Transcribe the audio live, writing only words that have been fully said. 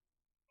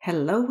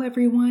Hello,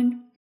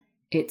 everyone.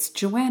 It's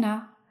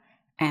Joanna,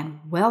 and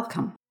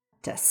welcome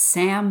to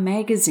Sam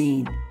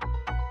Magazine.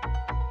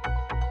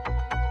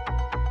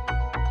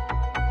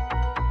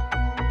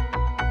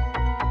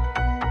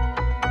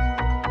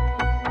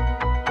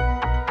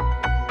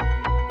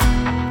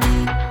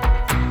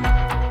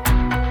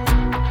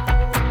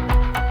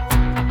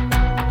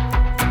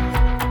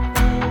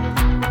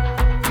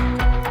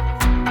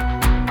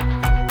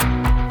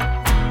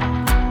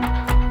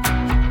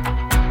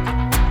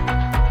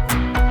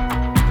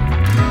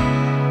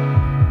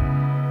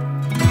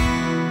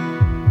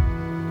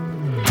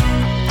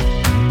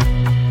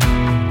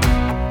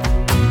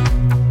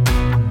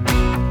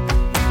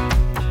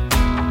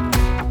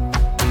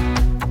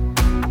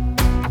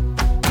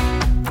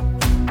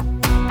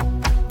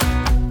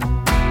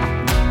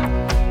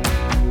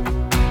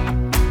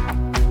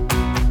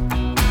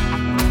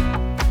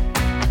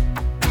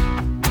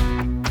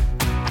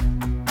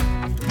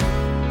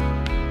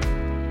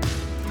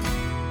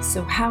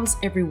 So how's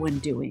everyone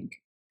doing?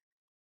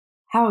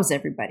 How's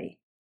everybody?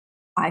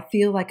 I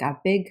feel like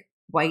a big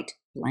white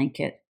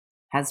blanket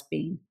has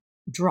been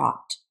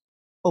dropped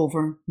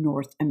over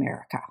North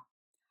America.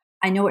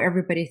 I know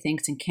everybody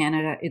thinks in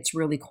Canada it's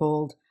really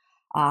cold,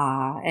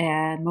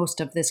 and most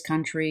of this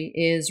country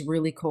is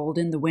really cold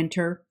in the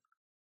winter.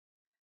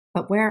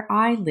 But where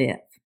I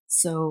live,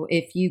 so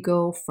if you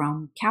go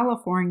from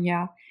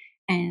California,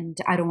 and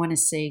I don't want to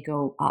say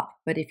go up,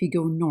 but if you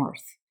go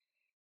north,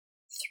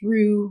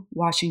 through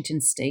Washington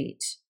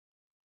State,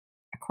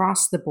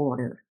 across the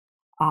border,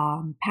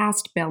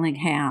 past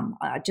Bellingham,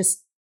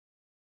 just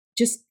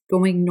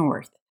going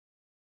north.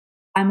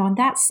 I'm on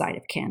that side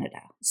of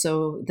Canada,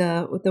 so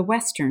the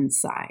western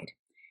side,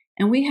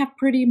 and we have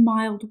pretty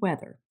mild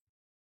weather.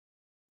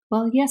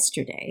 Well,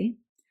 yesterday,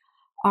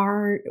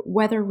 our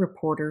weather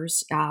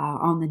reporters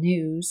on the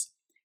news,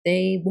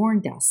 they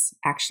warned us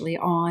actually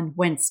on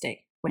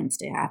Wednesday.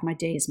 I have my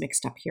days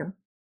mixed up here.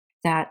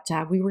 That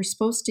we were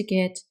supposed to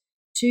get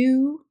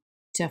 2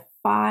 to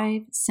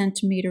 5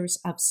 centimeters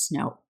of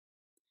snow.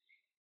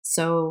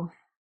 So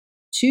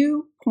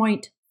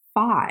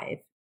 2.5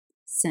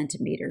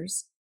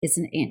 centimeters is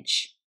an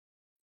inch.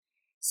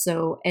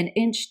 So an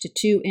inch to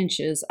 2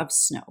 inches of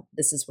snow.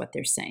 This is what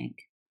they're saying.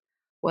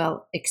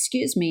 Well,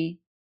 excuse me,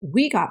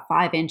 we got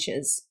 5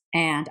 inches,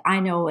 and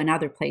I know in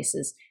other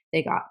places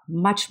they got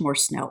much more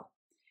snow.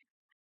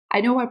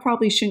 I know I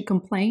probably shouldn't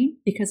complain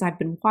because I've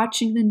been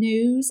watching the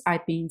news.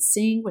 I've been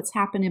seeing what's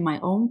happened in my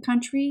own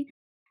country.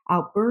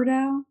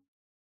 Alberta,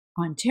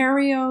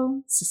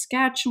 Ontario,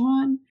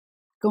 Saskatchewan,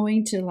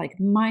 going to like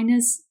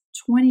minus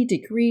 20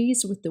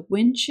 degrees with the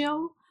wind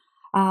chill.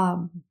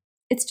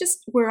 It's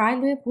just where I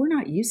live, we're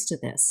not used to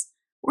this.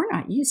 We're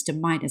not used to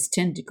minus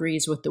 10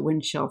 degrees with the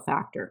wind chill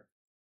factor.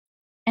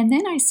 And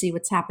then I see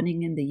what's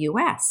happening in the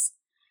US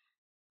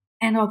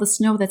and all the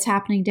snow that's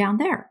happening down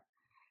there.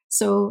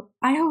 So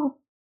I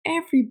hope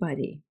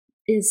everybody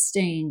is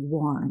staying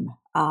warm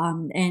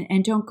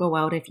and don't go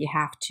out if you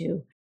have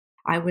to.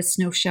 I was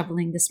snow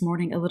shoveling this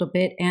morning a little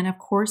bit, and of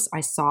course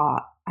I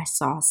saw a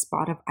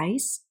spot of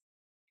ice,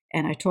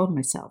 and I told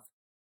myself,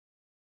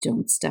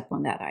 don't step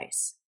on that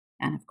ice.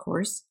 And of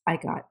course I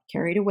got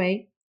carried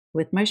away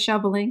with my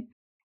shoveling,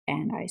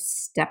 and I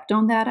stepped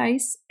on that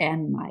ice,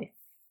 and my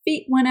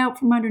feet went out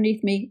from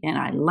underneath me, and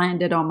I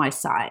landed on my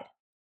side.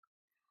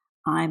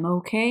 I'm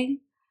okay.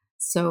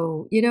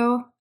 So,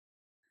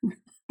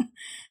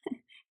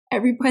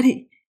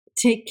 everybody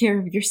take care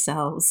of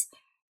yourselves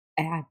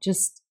and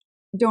just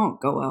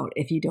don't go out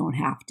if you don't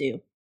have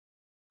to.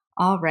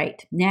 All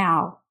right,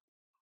 now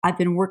I've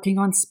been working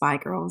on Spy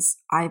Girls.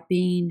 I've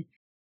been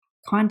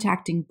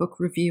contacting book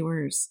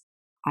reviewers.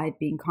 I've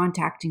been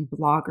contacting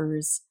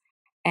bloggers.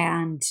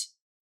 And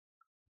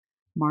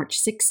March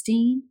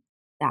 16,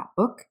 that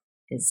book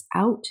is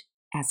out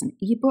as an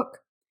ebook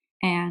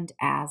and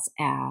as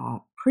a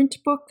print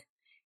book,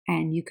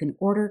 and you can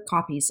order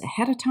copies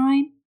ahead of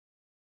time.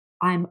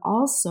 I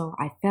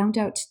found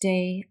out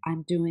today,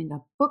 I'm doing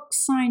a book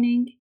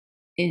signing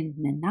in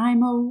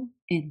Nanaimo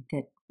in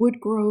the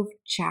Woodgrove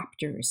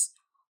chapters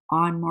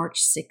on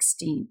March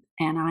 16th.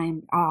 And I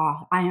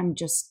am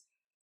just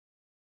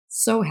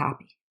so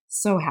happy.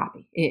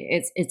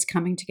 It's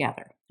coming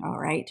together. All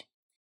right.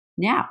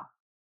 Now,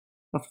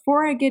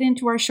 before I get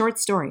into our short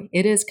story,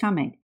 it is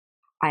coming.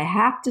 I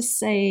have to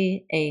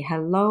say a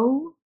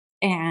hello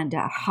and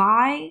a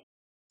hi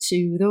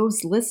to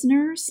those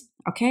listeners.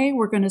 Okay,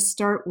 we're going to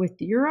start with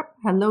Europe.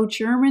 Hello,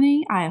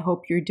 Germany. I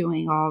hope you're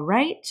doing all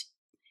right.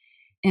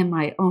 In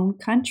my own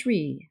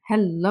country.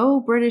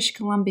 Hello, British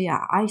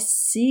Columbia. I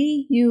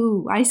see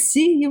you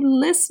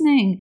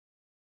listening.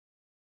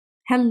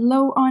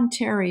 Hello,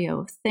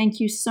 Ontario. Thank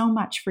you so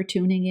much for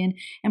tuning in,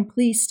 and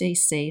please stay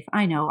safe.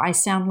 I know I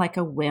sound like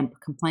a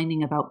wimp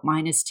complaining about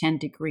minus 10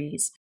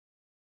 degrees.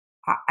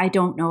 I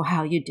don't know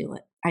how you do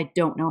it.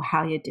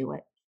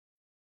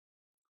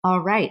 All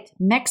right,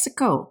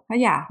 Mexico.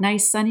 Yeah,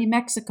 nice sunny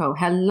Mexico.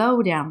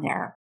 Hello down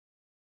there.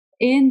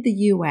 In the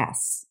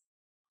U.S.,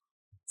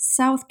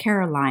 South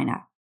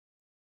Carolina,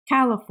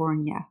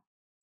 California,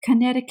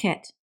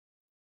 Connecticut,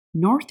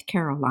 North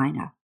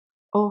Carolina,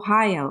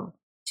 Ohio,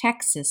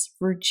 Texas,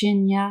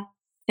 Virginia.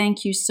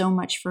 Thank you so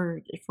much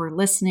for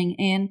listening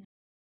in.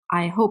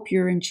 I hope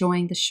you're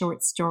enjoying the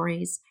short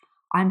stories.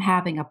 I'm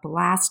having a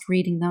blast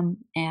reading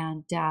them,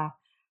 and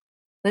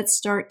let's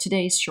start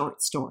today's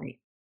short story.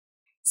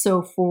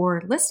 So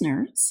for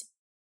listeners,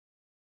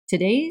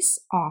 today's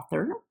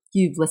author,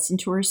 you've listened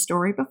to her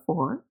story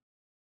before.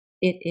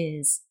 It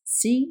is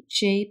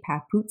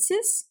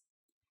C.J.Papoutsis.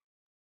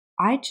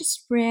 I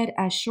just read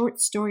a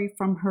short story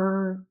from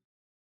her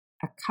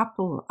a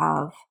couple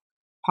of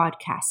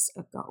podcasts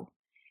ago.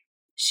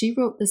 She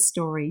wrote the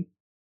story,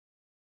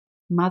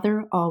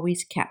 Mother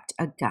Always Kept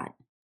a Gun.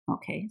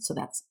 Okay, so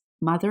that's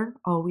Mother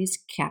Always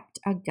Kept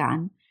a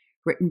Gun,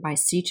 written by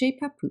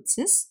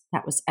C.J.Papoutsis.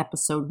 That was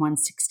episode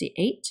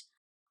 168.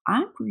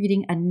 I'm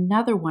reading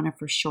another one of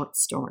her short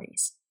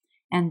stories,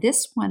 and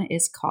this one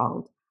is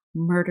called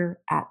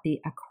Murder at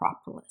the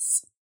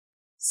Acropolis.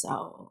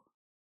 So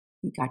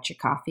you got your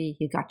coffee,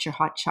 you got your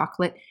hot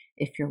chocolate.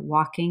 If you're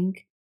walking,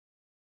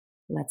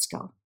 let's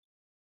go.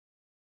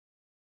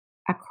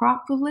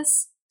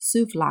 Acropolis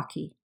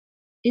Souvlaki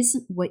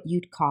isn't what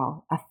you'd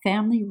call a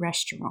family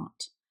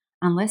restaurant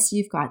unless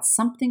you've got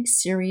something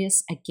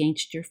serious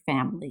against your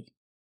family.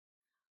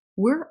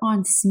 We're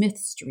on Smith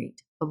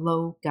Street,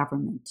 below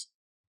Government.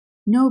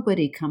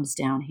 Nobody comes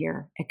down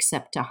here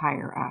except to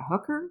hire a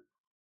hooker,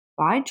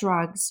 buy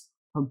drugs,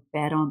 or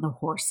bet on the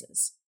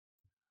horses.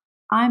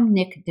 I'm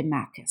Nick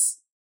DeMakis,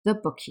 the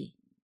bookie,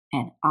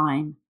 and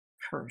I'm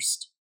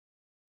cursed.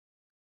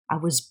 I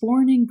was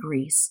born in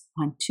Greece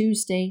on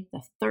Tuesday,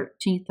 the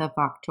 13th of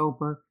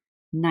October,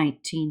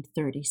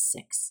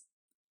 1936.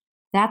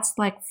 That's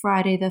like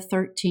Friday the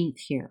 13th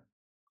here,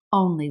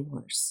 only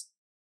worse.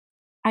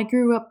 I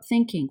grew up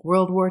thinking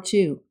World War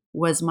II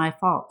was my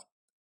fault,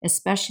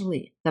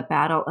 especially the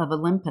Battle of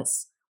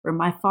Olympus, where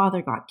my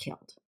father got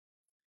killed.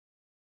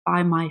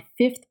 By my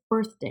 5th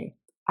birthday,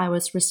 I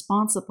was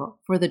responsible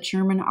for the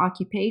German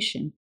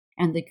occupation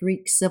and the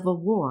Greek Civil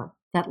War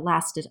that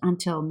lasted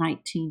until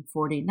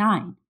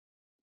 1949.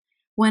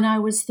 When I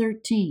was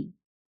 13,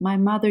 my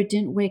mother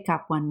didn't wake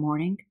up one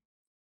morning.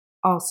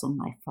 Also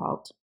my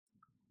fault.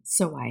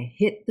 So I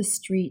hit the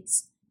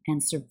streets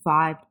and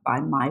survived by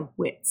my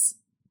wits.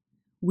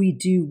 We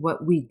do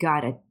what we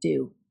gotta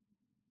do.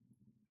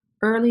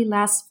 Early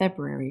last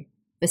February,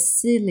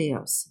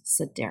 Vasilios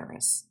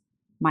Sideris,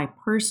 my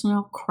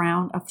personal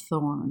crown of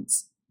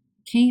thorns,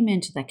 came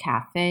into the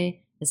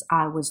cafe as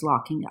I was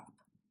locking up.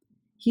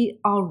 He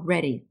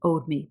already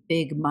owed me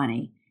big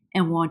money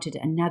and wanted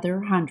another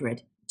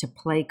 100 to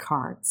play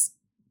cards.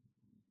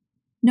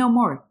 No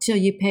more till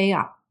you pay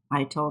up,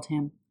 I told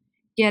him.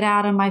 Get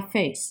out of my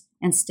face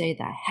and stay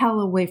the hell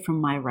away from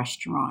my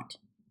restaurant.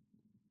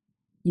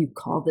 You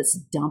call this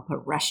dump a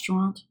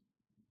restaurant?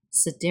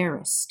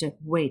 Sideris stood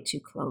way too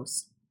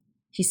close.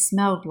 He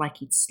smelled like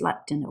he'd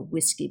slept in a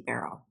whiskey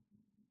barrel.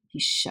 He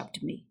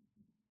shoved me.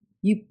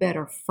 You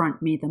better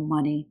front me the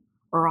money,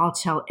 or I'll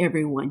tell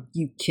everyone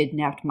you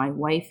kidnapped my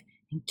wife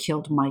and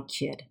killed my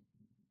kid.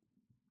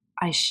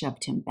 I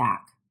shoved him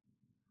back.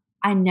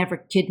 I never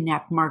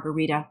kidnapped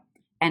Margarita,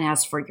 and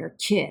as for your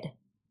kid,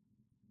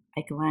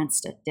 I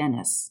glanced at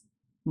Dennis,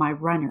 my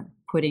runner,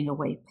 putting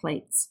away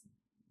plates.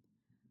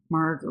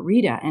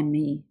 Margarita and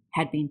me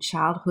had been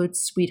childhood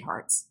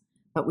sweethearts,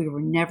 but we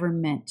were never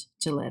meant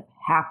to live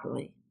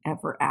happily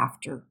ever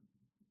after.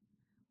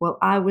 While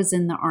I was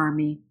in the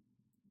army,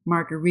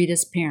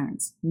 Margarita's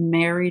parents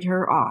married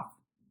her off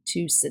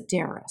to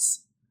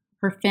Sideris.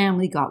 Her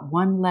family got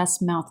one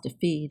less mouth to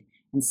feed,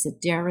 and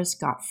Sideris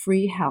got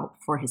free help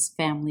for his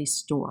family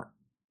store.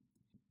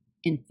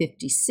 In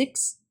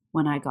 '56,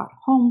 when I got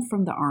home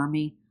from the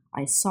army,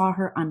 I saw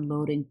her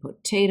unloading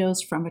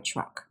potatoes from a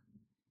truck.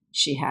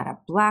 She had a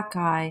black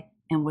eye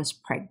and was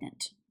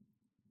pregnant.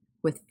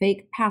 With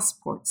fake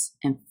passports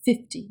and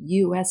 $50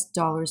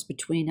 US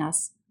between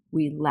us,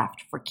 we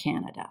left for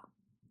Canada.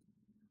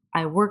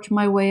 I worked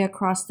my way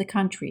across the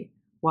country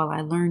while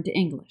I learned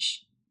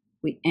English.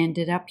 We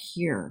ended up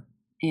here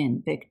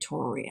in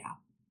Victoria.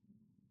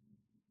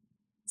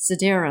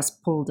 Sideris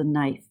pulled a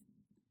knife.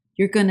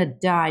 You're gonna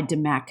die,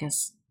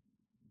 DeMakis.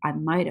 I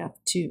might have,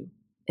 too,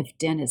 if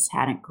Dennis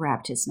hadn't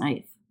grabbed his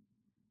knife.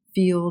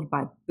 Fueled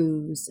by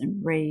booze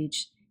and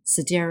rage,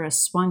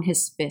 Sideris swung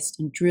his fist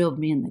and drilled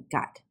me in the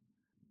gut.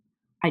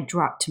 I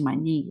dropped to my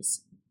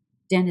knees.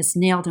 Dennis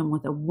nailed him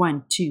with a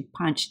 1-2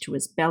 punch to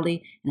his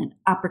belly and an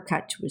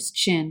uppercut to his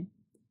chin.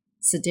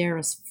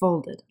 Sideris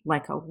folded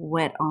like a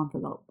wet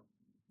envelope.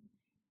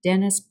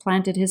 Dennis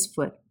planted his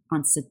foot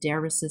on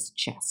Sideris's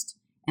chest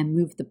and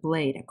moved the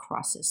blade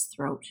across his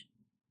throat,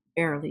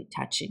 barely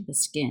touching the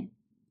skin.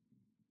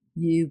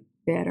 You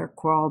better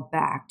crawl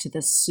back to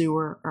the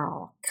sewer or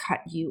I'll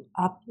cut you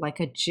up like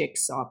a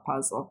jigsaw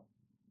puzzle.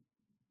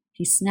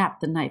 He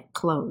snapped the knife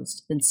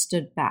closed, then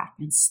stood back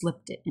and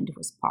slipped it into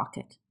his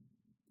pocket.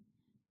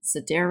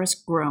 Sideris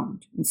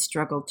groaned and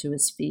struggled to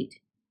his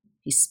feet.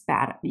 He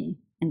spat at me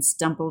and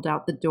stumbled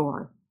out the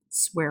door,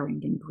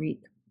 swearing in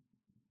Greek.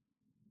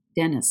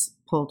 Dennis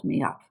pulled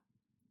me up.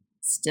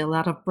 Still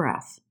out of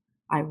breath,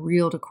 I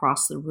reeled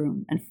across the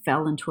room and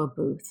fell into a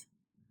booth.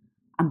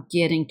 I'm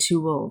getting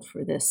too old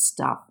for this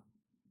stuff.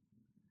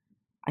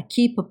 I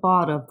keep a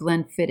bottle of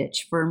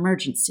Glenfiddich for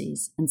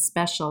emergencies and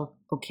special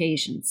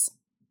occasions.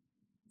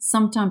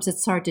 Sometimes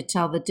it's hard to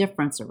tell the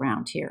difference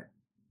around here.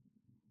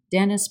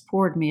 Dennis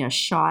poured me a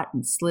shot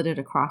and slid it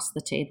across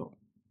the table.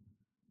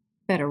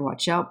 Better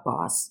watch out,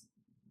 boss.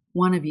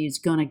 One of you's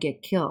gonna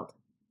get killed.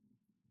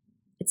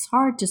 It's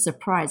hard to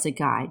surprise a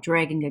guy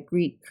dragging a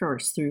Greek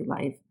curse through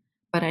life,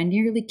 but I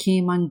nearly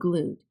came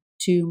unglued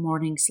 2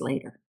 mornings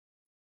later.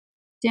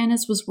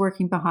 Dennis was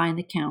working behind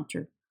the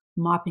counter,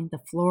 mopping the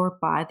floor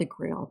by the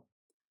grill.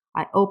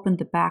 I opened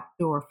the back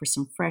door for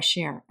some fresh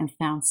air and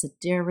found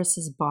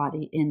Sedaris's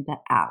body in the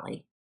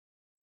alley.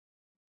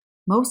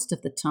 Most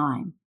of the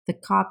time, the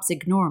cops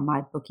ignore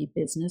my bookie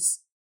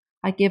business.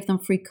 I give them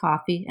free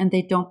coffee and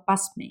they don't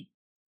bust me.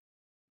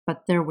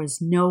 But there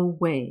was no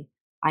way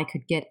I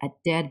could get a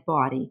dead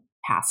body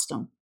past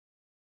them.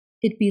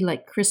 It'd be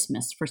like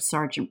Christmas for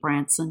Sergeant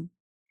Branson.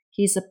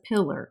 He's a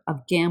pillar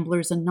of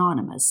Gamblers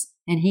Anonymous,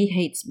 and he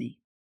hates me.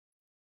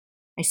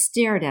 I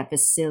stared at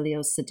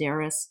Vasilios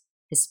Sedaris,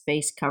 his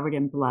face covered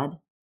in blood.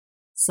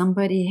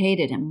 Somebody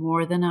hated him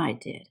more than I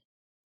did.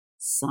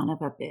 Son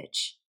of a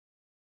bitch.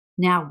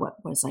 Now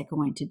what was I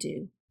going to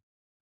do?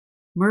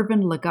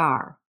 Mervyn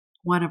Lagar,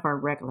 one of our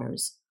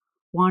regulars,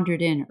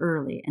 wandered in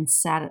early and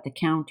sat at the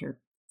counter,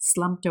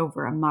 slumped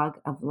over a mug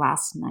of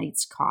last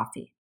night's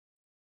coffee.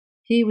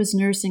 He was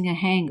nursing a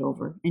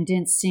hangover and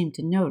didn't seem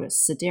to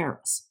notice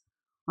Sedaris.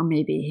 Or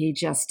maybe he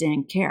just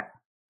didn't care.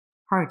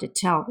 Hard to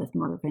tell with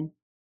Mervyn.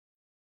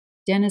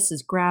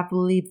 Dennis's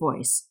gravelly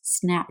voice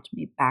snapped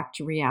me back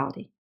to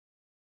reality.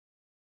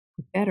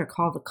 We better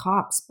call the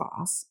cops,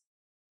 boss.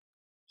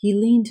 He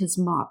leaned his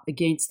mop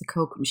against the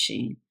Coke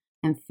machine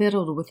and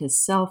fiddled with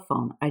his cell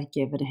phone I'd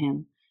given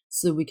him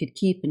so we could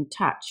keep in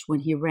touch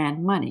when he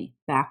ran money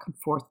back and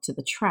forth to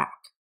the track.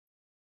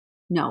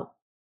 No,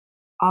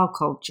 I'll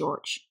call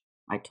George,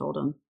 I told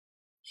him.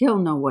 He'll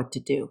know what to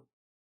do.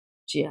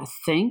 D'you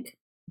think?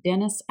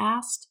 Dennis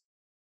asked.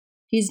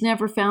 He's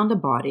never found a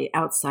body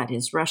outside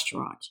his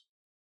restaurant.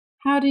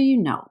 How do you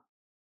know?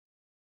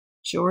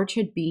 George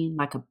had been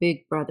like a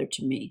big brother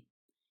to me.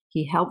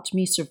 He helped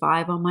me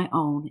survive on my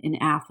own in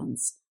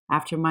Athens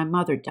after my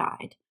mother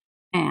died,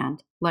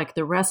 and, like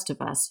the rest of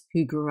us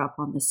who grew up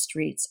on the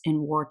streets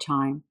in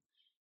wartime,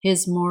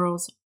 his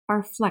morals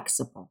are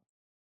flexible.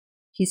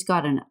 He's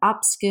got an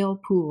upscale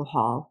pool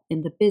hall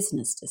in the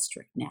business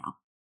district now.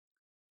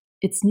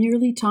 It's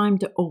nearly time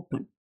to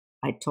open,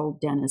 I told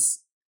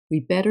Dennis.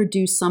 We better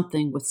do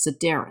something with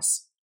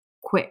Sedaris.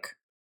 Quick.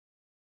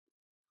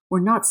 We're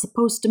not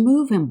supposed to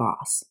move him,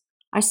 boss.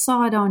 I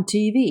saw it on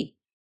TV.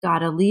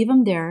 Gotta leave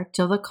him there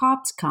till the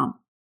cops come.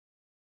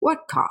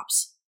 What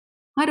cops?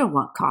 I don't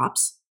want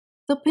cops.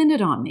 They'll pin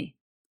it on me.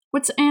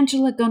 What's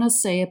Angela gonna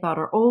say about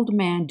our old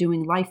man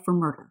doing life for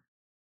murder?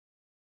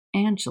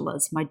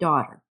 Angela's my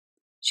daughter.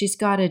 She's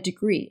got a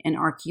degree in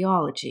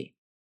archaeology.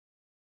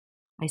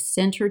 I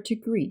sent her to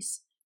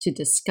Greece to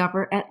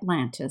discover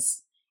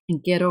Atlantis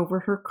and get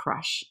over her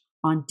crush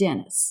on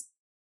Dennis.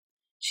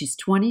 She's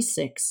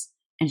 26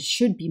 and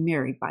should be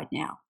married by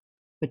now,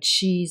 but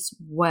she's,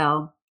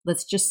 well,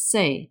 let's just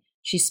say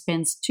she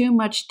spends too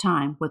much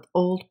time with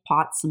old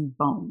pots and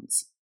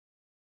bones.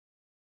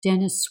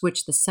 Dennis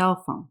switched the cell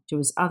phone to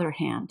his other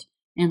hand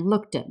and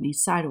looked at me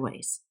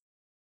sideways.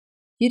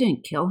 You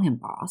didn't kill him,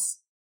 boss.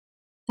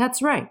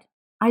 That's right,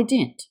 I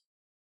didn't.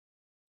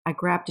 I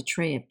grabbed a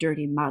tray of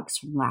dirty mugs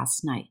from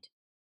last night.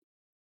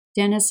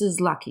 Dennis is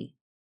lucky.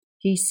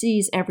 He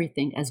sees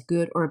everything as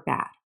good or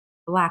bad,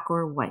 black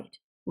or white,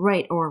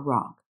 right or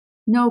wrong.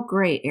 No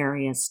gray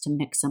areas to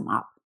mix him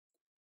up.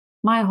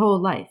 My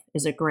whole life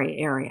is a gray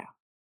area.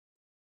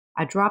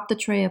 I dropped the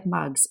tray of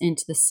mugs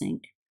into the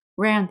sink,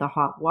 ran the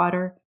hot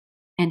water,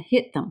 and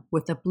hit them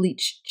with a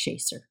bleach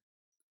chaser.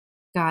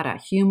 Gotta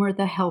humor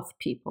the health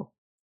people.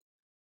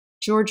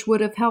 George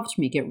would have helped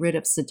me get rid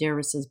of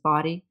Sedaris's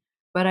body,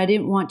 but I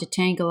didn't want to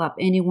tangle up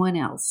anyone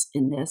else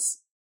in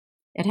this.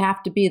 It'd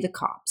have to be the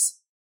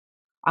cops.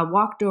 I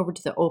walked over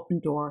to the open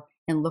door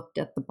and looked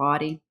at the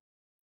body.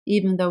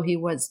 Even though he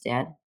was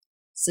dead,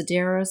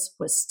 Sedaris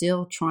was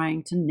still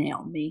trying to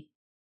nail me.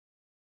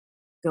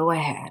 Go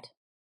ahead,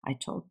 I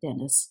told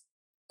Dennis.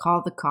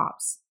 Call the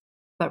cops.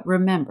 But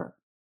remember,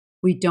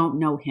 we don't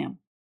know him.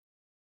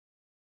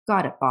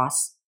 Got it,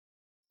 boss.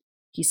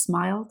 He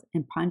smiled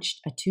and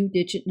punched a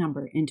 2-digit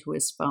number into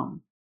his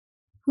phone.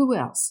 Who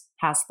else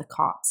has the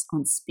cops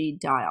on speed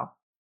dial?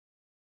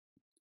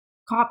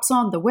 Cops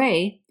on the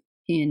way,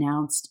 he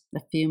announced a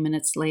few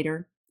minutes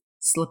later,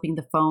 slipping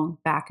the phone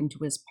back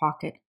into his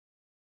pocket.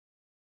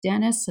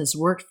 Dennis has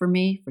worked for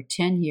me for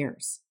 10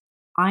 years.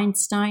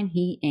 Einstein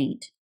he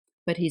ain't,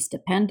 but he's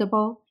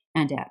dependable,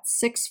 and at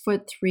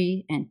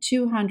 6'3" and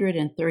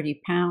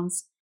 230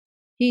 pounds,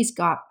 he's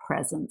got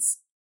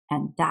presence,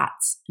 and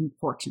that's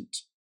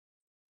important.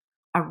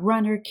 A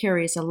runner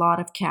carries a lot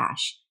of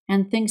cash,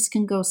 and things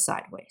can go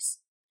sideways.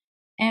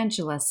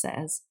 Angela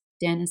says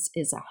Dennis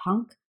is a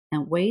hunk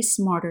and way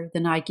smarter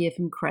than I give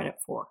him credit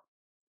for.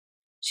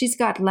 She's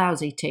got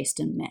lousy taste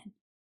in men.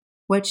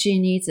 What she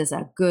needs is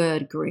a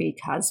good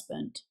Greek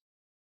husband.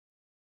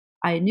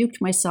 I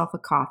nuked myself a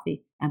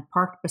coffee and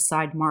parked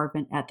beside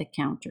Marvin at the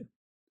counter.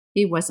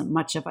 He wasn't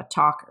much of a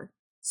talker,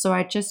 so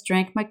I just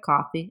drank my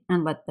coffee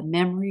and let the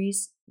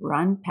memories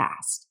run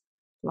past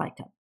like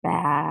a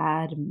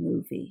bad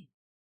movie.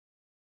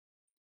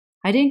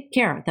 I didn't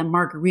care that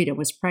Margarita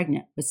was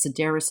pregnant with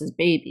Sedaris's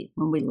baby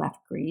when we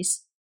left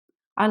Greece.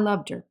 I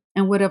loved her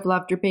and would have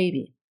loved her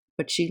baby,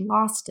 but she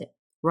lost it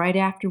right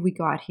after we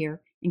got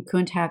here and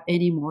couldn't have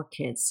any more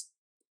kids.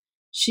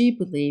 She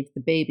believed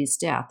the baby's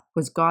death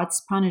was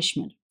God's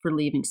punishment for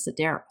leaving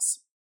Sedaris.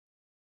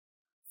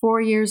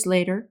 4 years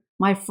later,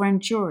 my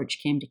friend George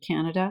came to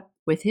Canada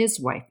with his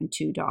wife and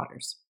 2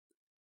 daughters.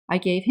 I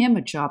gave him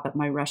a job at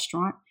my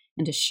restaurant,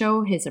 and to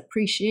show his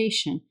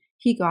appreciation,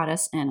 he got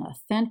us an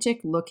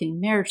authentic-looking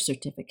marriage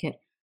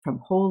certificate from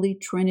Holy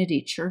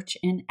Trinity Church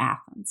in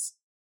Athens.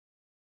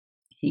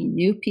 He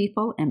knew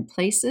people and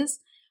places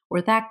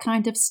where that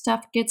kind of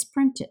stuff gets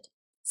printed,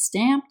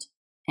 stamped,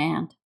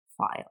 and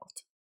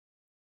filed.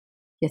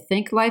 You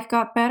think life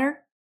got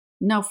better?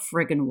 No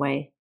friggin'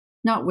 way.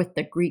 Not with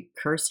the Greek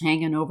curse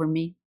hanging over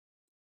me.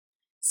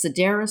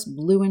 Sedaris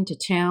blew into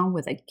town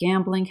with a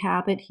gambling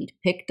habit he'd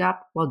picked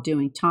up while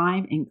doing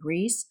time in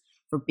Greece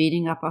for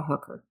beating up a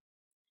hooker.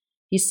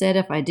 He said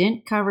if I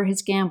didn't cover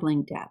his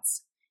gambling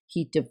debts,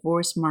 he'd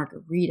divorce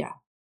Margarita.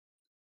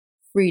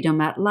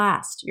 Freedom at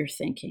last, you're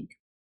thinking.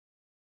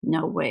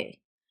 No way.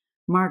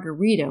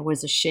 Margarita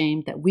was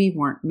ashamed that we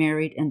weren't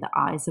married in the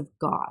eyes of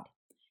God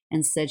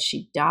and said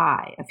she'd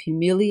die of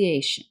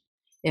humiliation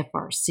if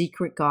our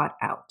secret got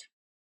out.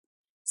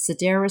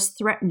 Sedaris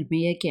threatened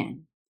me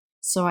again,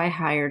 so I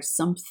hired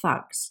some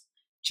thugs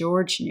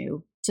George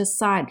knew to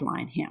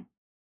sideline him.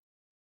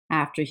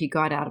 After he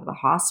got out of the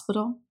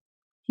hospital,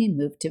 he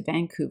moved to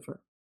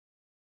Vancouver.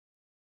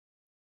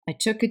 I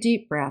took a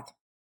deep breath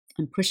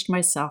and pushed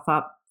myself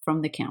up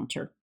from the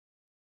counter.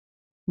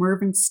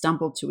 Mervyn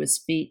stumbled to his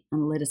feet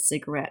and lit a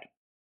cigarette.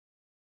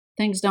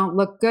 Things don't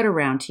look good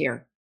around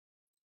here.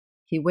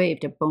 He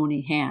waved a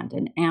bony hand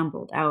and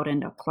ambled out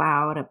in a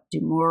cloud of Du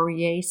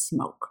Maurier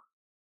smoke.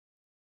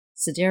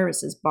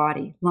 Sedaris's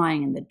body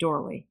lying in the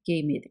doorway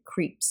gave me the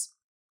creeps.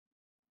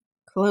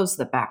 Close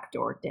the back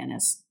door,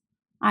 Dennis.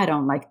 I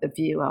don't like the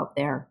view out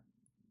there.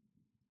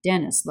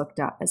 Dennis looked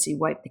up as he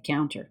wiped the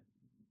counter.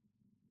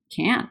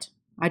 Can't.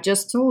 I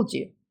just told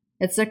you.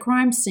 It's a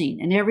crime scene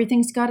and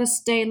everything's got to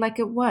stay like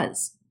it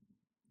was.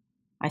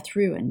 I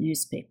threw a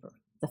newspaper,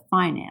 the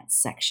finance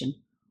section,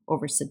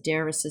 over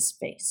Sedaris's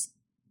face.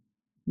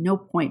 No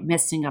point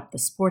messing up the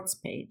sports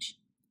page.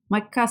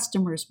 My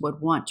customers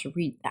would want to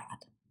read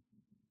that.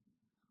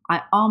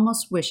 I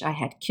almost wish I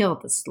had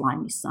killed the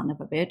slimy son of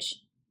a bitch.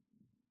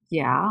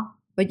 Yeah,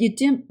 but you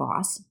didn't,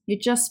 boss. You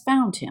just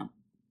found him.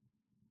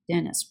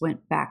 Dennis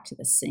went back to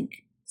the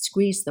sink,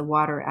 squeezed the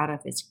water out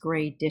of his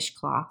gray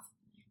dishcloth,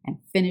 and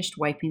finished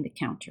wiping the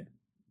counter.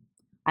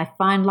 I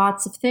find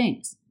lots of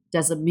things.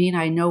 Doesn't mean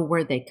I know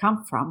where they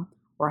come from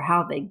or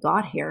how they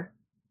got here.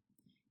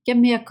 Give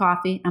me a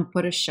coffee and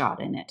put a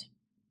shot in it.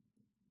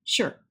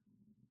 Sure.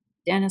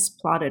 Dennis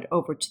plodded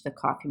over to the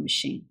coffee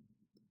machine.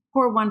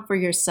 Pour one for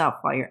yourself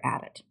while you're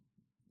at it.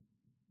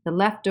 The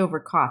leftover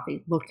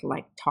coffee looked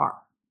like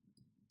tar.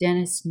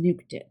 Dennis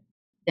nuked it,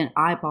 then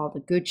eyeballed a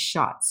good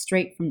shot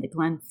straight from the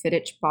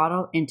Glenfiddich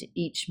bottle into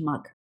each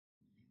mug.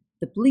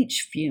 The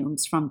bleach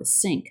fumes from the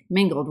sink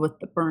mingled with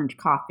the burned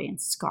coffee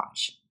and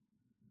scotch.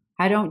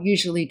 I don't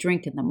usually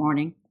drink in the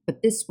morning,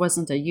 but this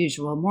wasn't a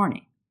usual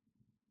morning.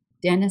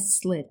 Dennis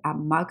slid a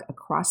mug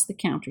across the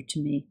counter to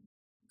me,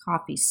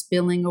 coffee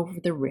spilling over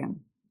the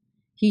rim.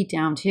 He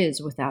downed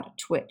his without a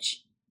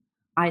twitch.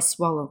 I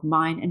swallowed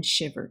mine and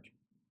shivered.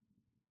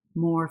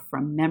 More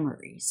from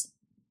memories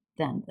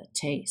than the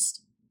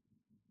taste.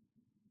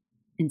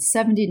 In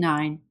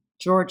 '79,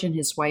 George and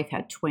his wife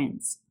had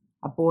twins,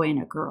 a boy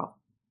and a girl.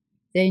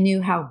 They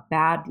knew how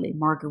badly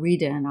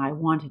Margarita and I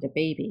wanted a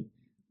baby,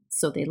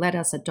 so they let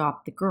us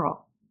adopt the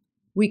girl.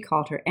 We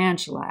called her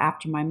Angela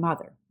after my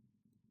mother.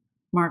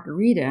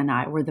 Margarita and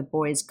I were the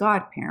boy's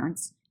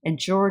godparents, and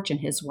George and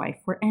his wife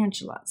were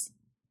Angela's.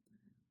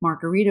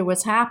 Margarita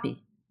was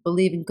happy,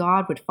 believing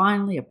God would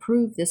finally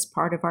approve this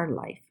part of our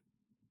life.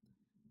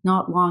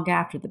 Not long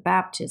after the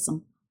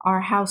baptism,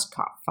 our house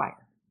caught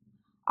fire.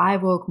 I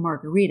woke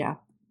Margarita,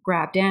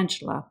 grabbed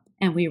Angela,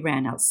 and we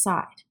ran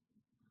outside.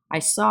 I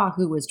saw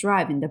who was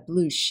driving the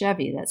blue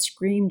Chevy that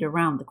screamed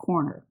around the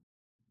corner,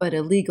 but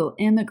illegal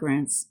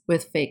immigrants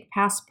with fake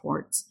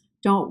passports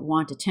don't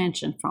want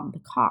attention from the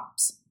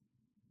cops.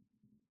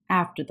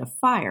 After the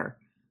fire,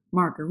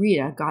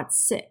 Margarita got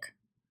sick.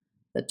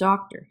 The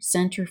doctor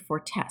sent her for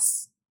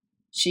tests.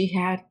 She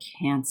had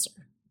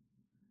cancer.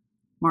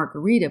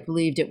 Margarita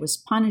believed it was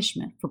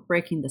punishment for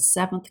breaking the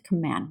 7th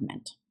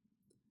commandment.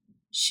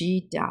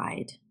 She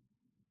died,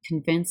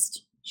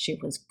 convinced she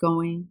was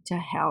going to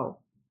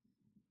hell,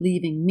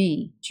 leaving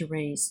me to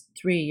raise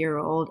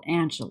 3-year-old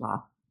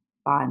Angela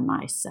by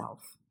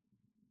myself.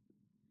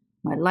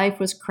 My life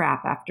was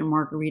crap after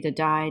Margarita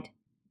died,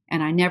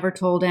 and I never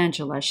told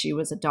Angela she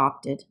was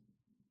adopted.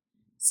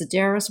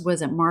 Sedaris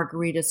was at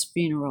Margarita's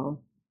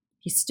funeral.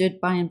 He stood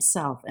by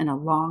himself in a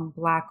long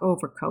black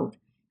overcoat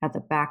at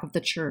the back of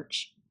the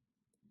church.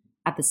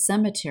 At the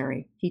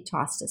cemetery, he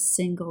tossed a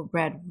single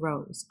red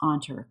rose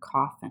onto her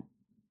coffin.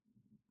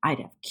 I'd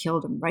have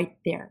killed him right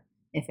there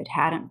if it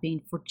hadn't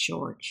been for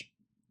George.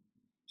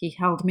 He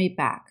held me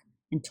back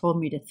and told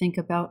me to think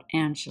about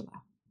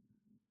Angela.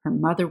 Her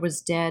mother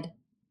was dead.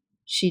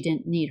 She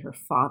didn't need her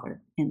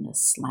father in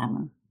this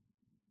slammer.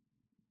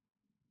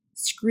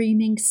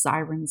 Screaming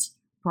sirens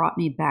brought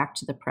me back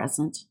to the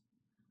present.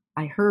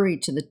 I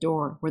hurried to the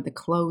door where the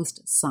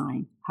closed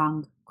sign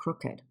hung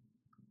crooked.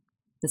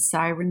 The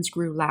sirens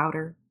grew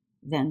louder,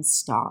 then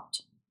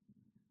stopped.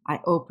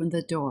 I opened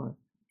the door,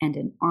 and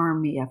an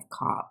army of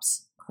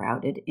cops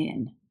crowded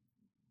in.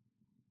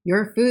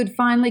 "Your food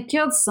finally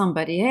killed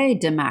somebody, eh,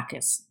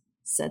 Demacus?"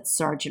 said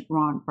Sergeant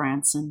Ron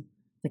Branson,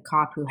 the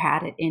cop who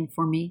had it in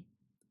for me.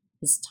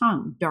 His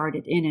tongue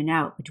darted in and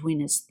out between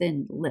his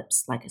thin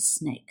lips like a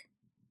snake.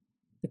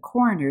 The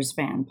coroner's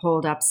van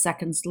pulled up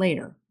seconds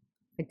later.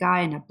 A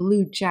guy in a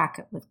blue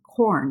jacket with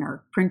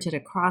coroner printed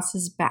across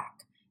his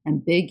back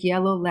and big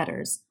yellow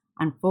letters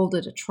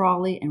unfolded a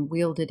trolley and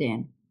wheeled it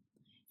in.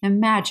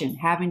 Imagine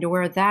having to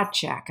wear that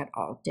jacket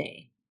all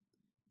day.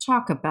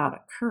 Talk about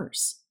a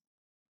curse.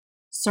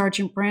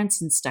 Sergeant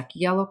Branson stuck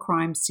yellow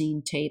crime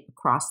scene tape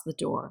across the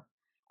door,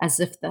 as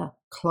if the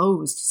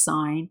closed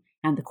sign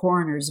and the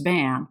coroner's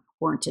van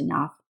weren't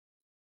enough.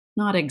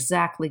 Not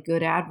exactly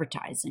good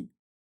advertising.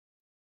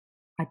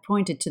 I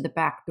pointed to the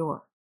back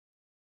door.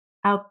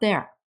 "Out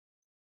there."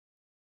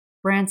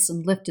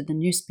 Branson lifted the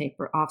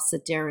newspaper off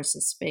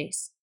Sedaris's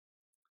face.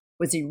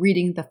 "Was he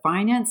reading the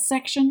finance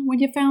section when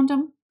you found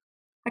him?"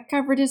 I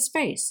covered his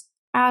face,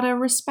 out of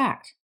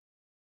respect.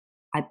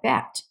 "I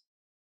bet."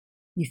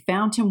 "You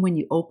found him when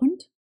you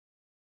opened?"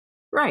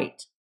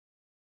 "Right."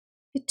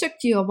 "It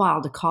took you a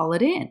while to call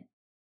it in."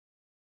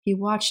 He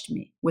watched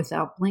me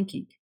without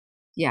blinking.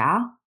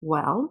 "Yeah,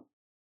 well?"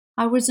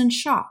 I was in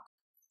shock.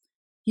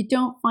 You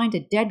don't find a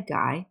dead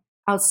guy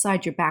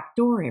outside your back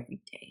door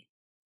every day.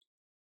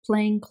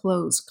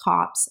 Plainclothes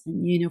cops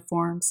in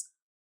uniforms,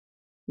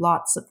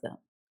 lots of them,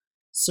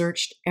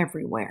 searched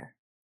everywhere.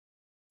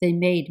 They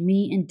made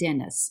me and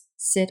Dennis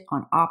sit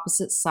on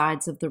opposite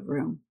sides of the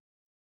room.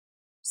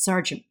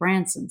 Sergeant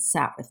Branson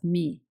sat with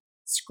me,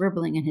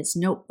 scribbling in his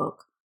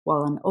notebook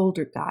while an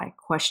older guy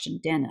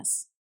questioned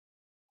Dennis.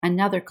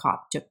 Another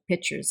cop took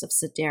pictures of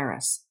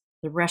Sedaris,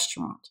 the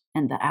restaurant,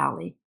 and the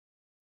alley.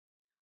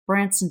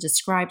 Branson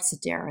described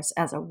Sedaris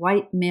as a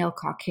white male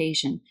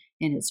Caucasian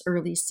in his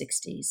early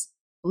 60s,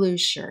 blue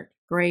shirt,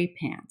 gray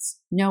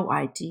pants, no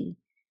ID,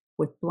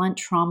 with blunt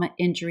trauma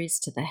injuries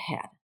to the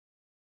head.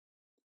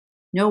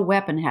 No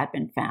weapon had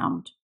been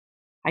found.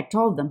 I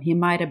told them he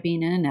might have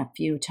been in a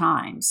few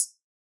times,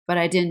 but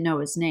I didn't know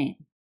his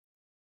name.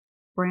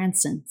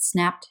 Branson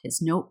snapped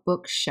his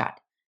notebook shut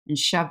and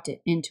shoved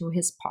it into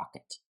his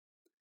pocket.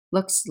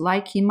 "Looks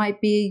like he might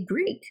be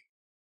Greek.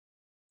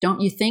 Don't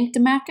you think,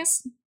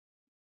 Demacus?"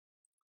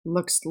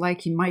 "Looks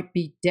like he might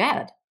be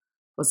dead,"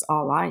 was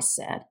all I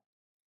said.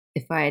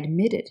 If I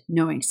admitted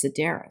knowing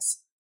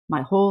Sedaris,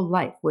 my whole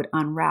life would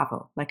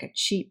unravel like a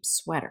cheap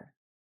sweater.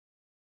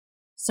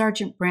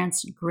 Sergeant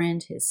Branson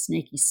grinned his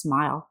snaky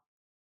smile.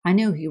 I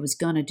knew he was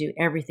going to do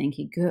everything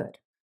he could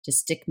to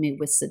stick me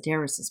with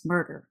Sedaris's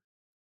murder.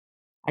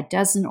 A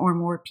dozen or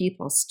more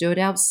people stood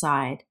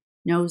outside,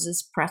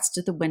 noses pressed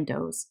to the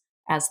windows,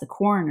 as the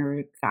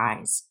coroner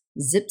guys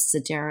zipped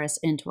Sedaris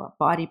into a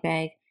body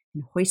bag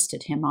and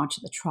hoisted him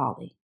onto the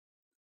trolley.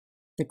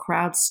 The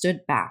crowd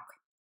stood back.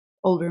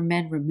 Older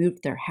men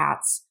removed their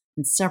hats,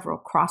 and several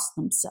crossed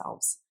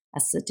themselves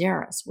as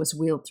Sedaris was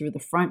wheeled through the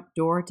front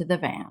door to the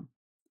van.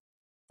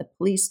 The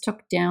police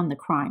took down the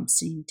crime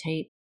scene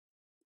tape.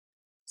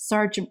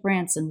 Sergeant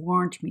Branson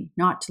warned me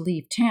not to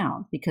leave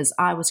town because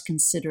I was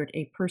considered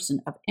a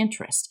person of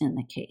interest in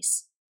the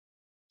case.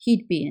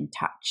 He'd be in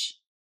touch.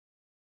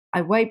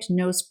 I wiped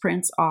nose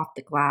prints off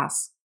the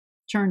glass,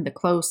 turned the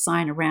closed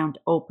sign around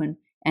to open,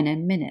 and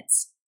in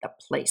minutes, the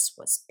place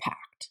was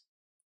packed.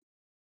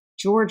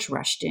 George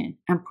rushed in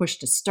and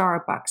pushed a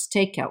Starbucks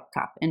takeout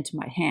cup into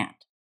my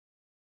hand.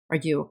 "Are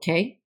you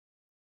okay?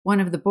 One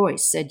of the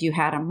boys said you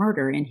had a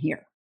murder in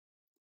here."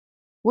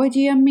 "What do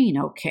you mean,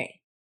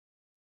 okay?"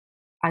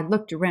 I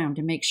looked around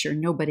to make sure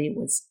nobody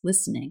was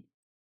listening,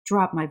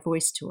 dropped my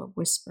voice to a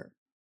whisper,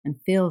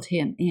 and filled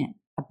him in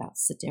about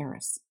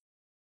Sedaris.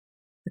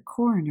 "The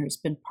coroner's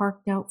been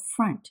parked out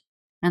front,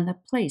 and the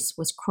place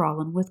was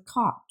crawling with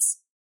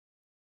cops."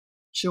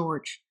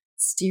 George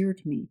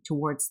steered me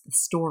towards the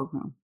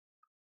storeroom.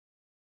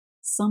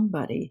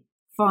 "Somebody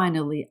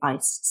finally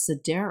iced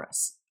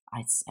Sedaris,"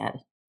 I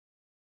said.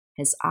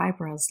 His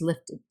eyebrows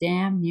lifted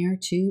damn near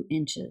 2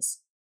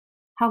 inches.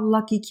 "How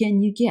lucky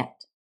can you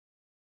get?"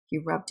 He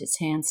rubbed his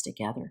hands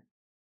together.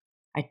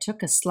 I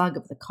took a slug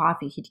of the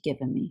coffee he'd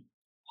given me,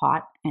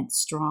 hot and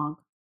strong,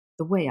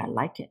 the way I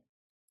like it.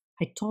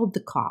 I told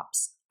the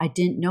cops I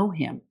didn't know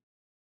him.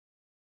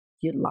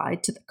 "You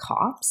lied to the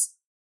cops?"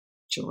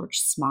 George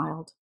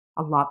smiled,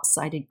 a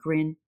lopsided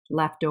grin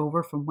left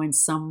over from when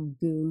some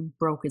goon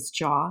broke his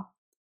jaw.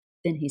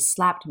 Then he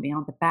slapped me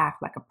on the back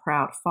like a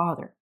proud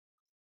father.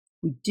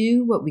 We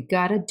do what we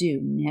gotta do,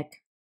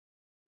 Nick.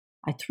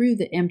 I threw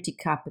the empty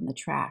cup in the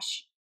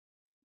trash.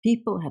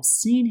 People have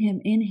seen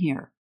him in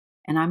here,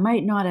 and I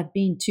might not have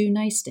been too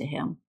nice to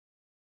him.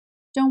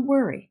 Don't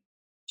worry,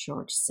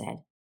 George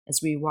said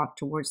as we walked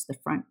towards the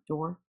front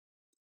door.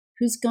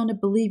 Who's going to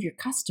believe your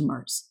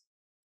customers?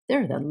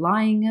 They're the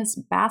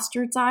lyingest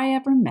bastards I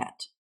ever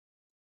met.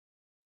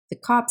 The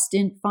cops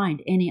didn't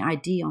find any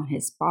ID on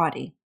his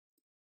body.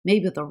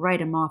 Maybe they'll write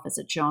him off as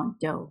a John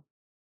Doe.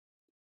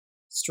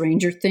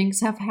 Stranger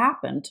things have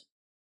happened.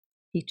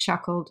 He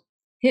chuckled,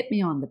 hit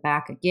me on the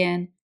back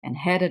again, and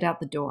headed out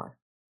the door.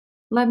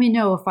 Let me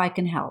know if I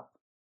can help.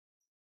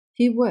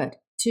 He would,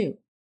 too.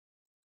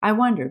 I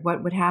wondered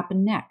what would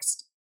happen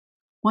next.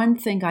 One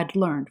thing I'd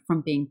learned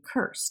from being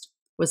cursed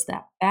was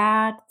that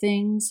bad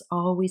things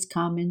always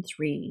come in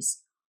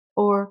threes,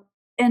 or,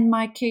 in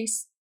my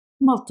case,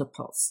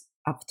 multiples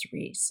of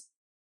threes.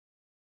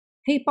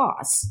 Hey,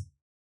 boss,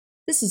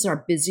 this is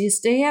our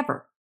busiest day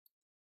ever.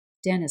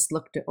 Dennis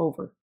looked it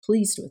over,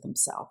 pleased with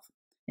himself,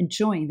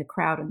 enjoying the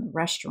crowd in the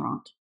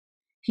restaurant.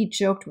 He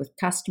joked with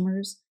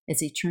customers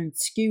as he turned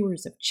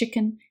skewers of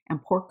chicken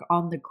and pork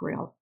on the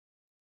grill.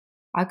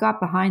 I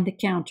got behind the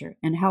counter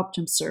and helped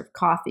him serve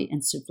coffee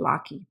and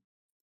souvlaki.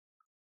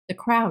 The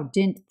crowd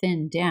didn't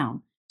thin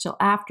down till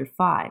after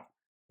 5,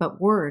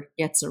 but word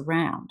gets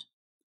around.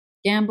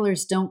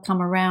 Gamblers don't come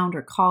around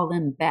or call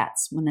in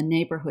bets when the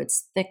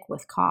neighborhood's thick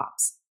with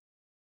cops.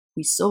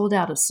 We sold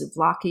out of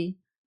souvlaki,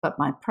 but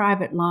my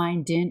private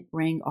line didn't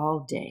ring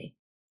all day.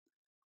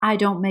 I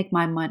don't make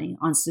my money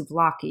on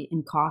souvlaki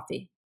and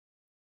coffee.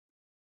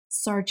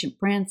 Sergeant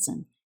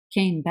Branson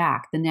came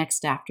back the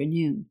next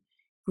afternoon,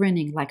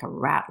 grinning like a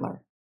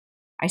rattler.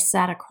 I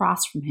sat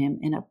across from him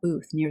in a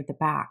booth near the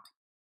back.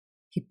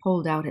 He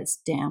pulled out his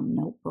damn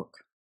notebook.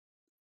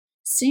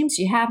 Seems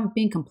you haven't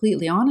been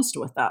completely honest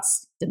with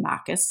us,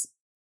 Demacus.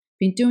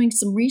 Been doing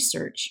some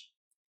research.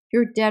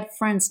 Your dead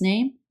friend's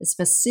name is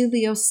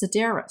Vasilios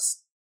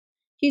Sideris.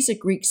 He's a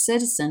Greek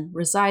citizen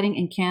residing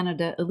in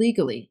Canada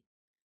illegally.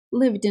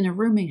 Lived in a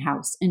rooming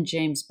house in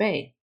James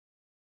Bay.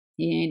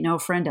 He ain't no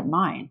friend of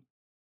mine.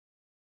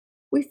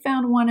 We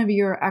found one of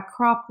your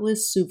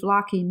Acropolis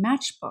souvlaki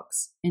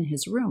matchbooks in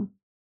his room.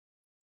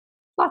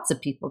 Lots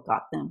of people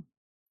got them.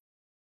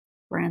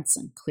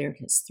 Branson cleared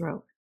his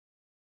throat.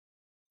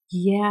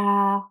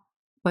 Yeah,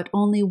 but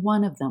only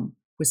one of them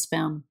was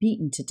found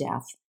beaten to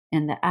death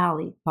in the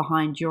alley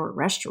behind your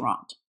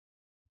restaurant.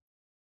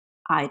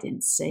 I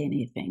didn't say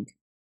anything.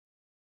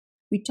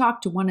 We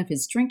talked to one of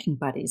his drinking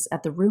buddies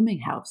at the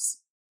rooming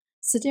house.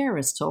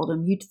 Sideris told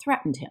him you'd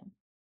threatened him.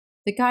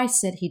 The guy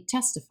said he'd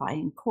testify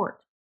in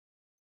court.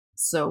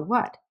 So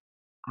what?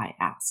 I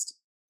asked.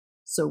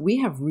 So we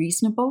have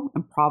reasonable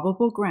and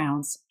probable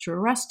grounds to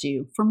arrest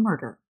you for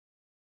murder.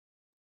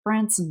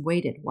 Branson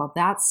waited while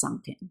that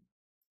sunk in.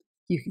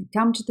 You can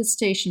come to the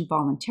station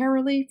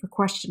voluntarily for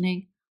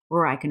questioning,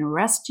 or I can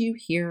arrest you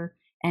here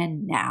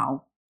and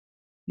now.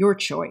 Your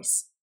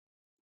choice.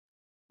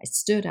 I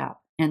stood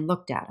up and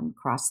looked at him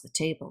across the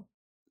table.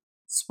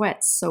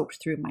 Sweat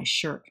soaked through my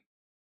shirt.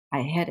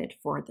 I headed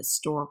for the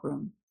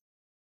storeroom.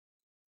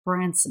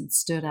 Branson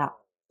stood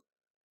up.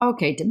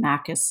 Okay,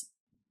 Demacus.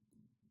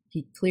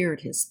 He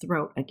cleared his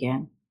throat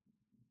again.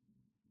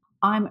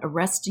 I'm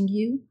arresting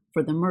you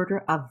for the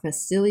murder of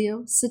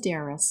Vasilios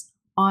Sideris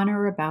on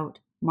or about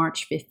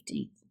March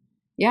 15th.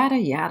 Yada,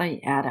 yada,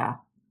 yada.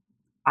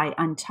 I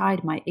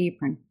untied my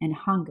apron and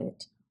hung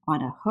it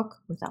on a hook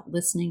without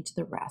listening to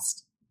the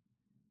rest.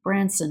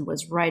 Branson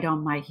was right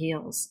on my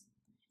heels.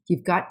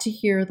 You've got to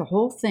hear the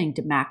whole thing,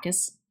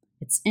 Demacus.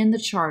 It's in the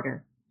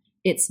charter.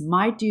 It's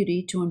my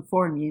duty to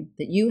inform you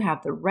that you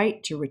have the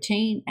right to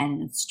retain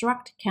and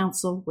instruct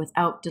counsel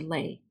without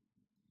delay.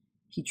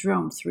 He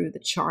droned through the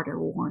charter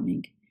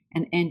warning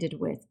and ended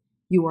with,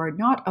 you are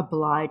not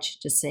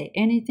obliged to say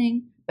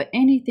anything, but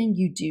anything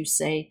you do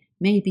say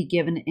may be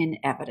given in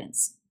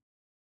evidence.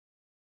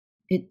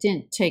 It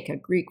didn't take a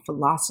Greek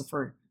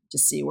philosopher to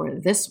see where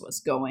this was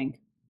going.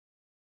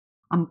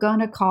 I'm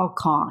gonna call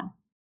Con.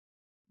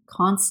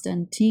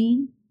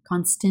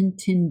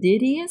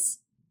 Constantididius?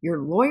 Your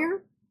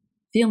lawyer?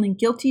 Feeling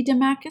guilty,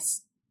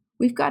 Demacus?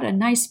 We've got a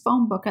nice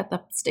phone book at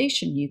the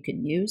station you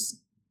can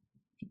use.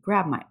 He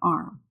grabbed my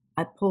arm.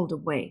 I pulled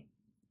away.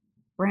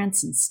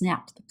 Branson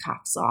snapped the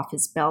cuffs off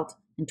his belt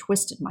and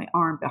twisted my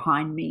arm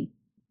behind me.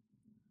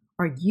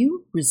 Are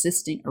you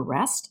resisting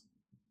arrest?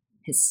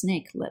 His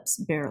snake lips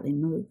barely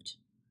moved.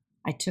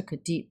 I took a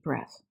deep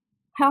breath.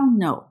 Hell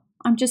no,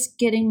 I'm just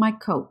getting my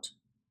coat.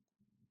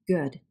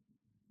 Good.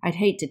 I'd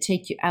hate to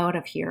take you out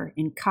of here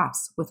in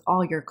cuffs with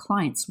all your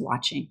clients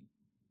watching.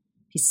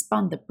 He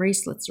spun the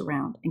bracelets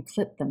around and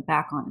clipped them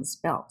back on his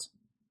belt.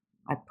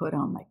 I put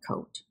on my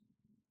coat.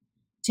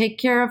 Take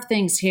care of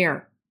things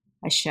here,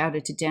 I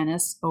shouted to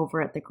Dennis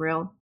over at the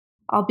grill.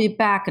 I'll be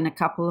back in a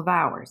couple of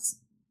hours.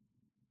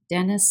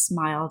 Dennis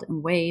smiled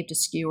and waved a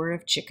skewer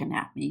of chicken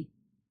at me.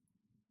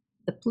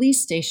 The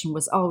police station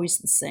was always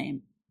the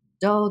same.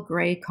 Dull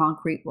gray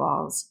concrete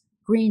walls,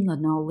 green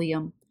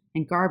linoleum,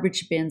 and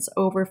garbage bins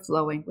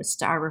overflowing with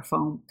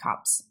styrofoam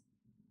cups.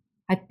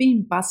 I've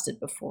been busted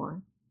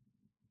before,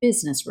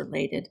 business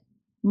related,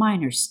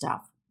 minor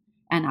stuff,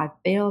 and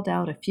I've bailed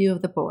out a few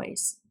of the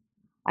boys.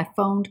 I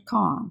phoned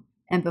Con,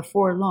 and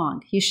before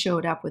long he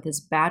showed up with his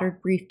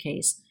battered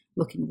briefcase,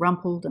 looking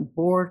rumpled and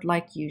bored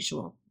like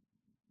usual.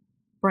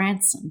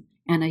 Branson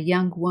and a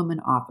young woman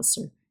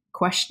officer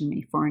questioned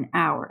me for an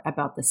hour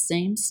about the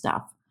same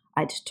stuff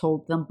I'd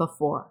told them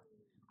before.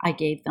 I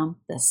gave them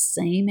the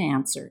same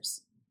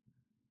answers.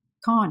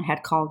 Con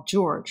had called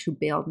George, who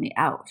bailed me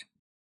out.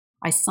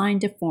 I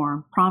signed a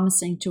form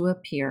promising to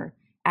appear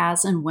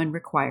as and when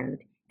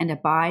required and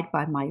abide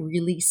by my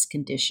release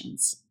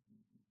conditions.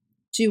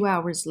 2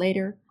 hours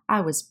later,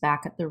 I was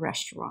back at the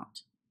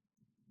restaurant.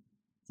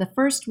 The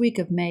first week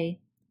of May,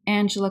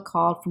 Angela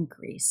called from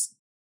Greece.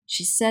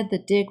 She said the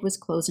dig was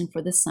closing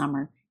for the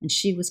summer and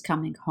she was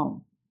coming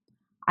home.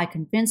 I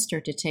convinced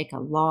her to take a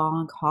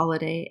long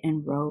holiday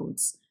in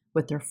Rhodes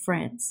with her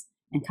friends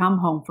and come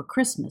home for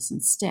Christmas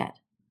instead.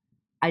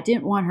 I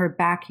didn't want her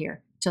back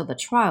here till the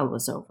trial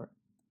was over.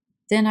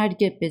 Then I'd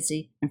get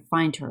busy and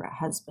find her a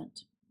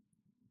husband.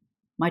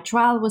 My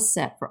trial was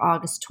set for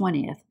August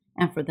 20th,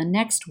 and for the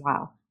next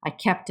while, I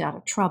kept out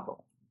of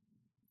trouble.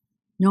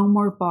 No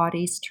more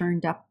bodies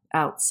turned up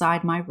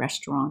outside my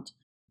restaurant,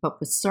 but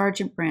with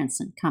Sergeant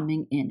Branson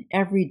coming in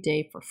every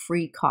day for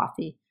free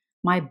coffee,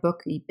 my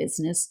bookie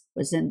business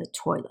was in the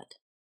toilet.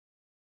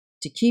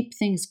 To keep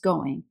things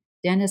going,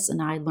 Dennis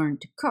and I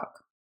learned to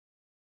cook.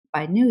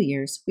 By New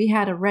Year's, we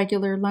had a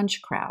regular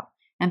lunch crowd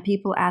and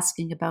people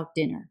asking about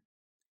dinner.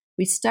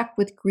 We stuck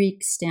with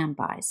Greek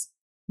standbys,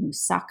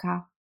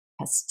 moussaka,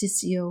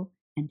 pastisio,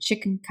 and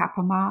chicken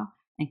kapama,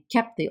 and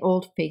kept the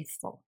old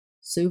faithful,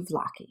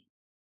 souvlaki.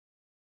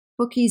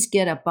 Bookies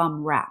get a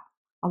bum rap.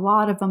 A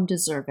lot of them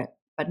deserve it,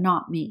 but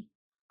not me.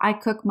 I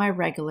cook my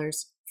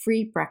regulars,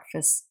 free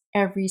breakfasts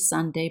every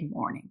Sunday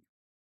morning.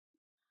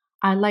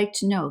 I like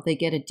to know they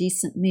get a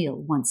decent meal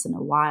once in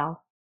a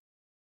while.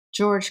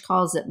 George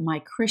calls it my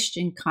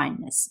Christian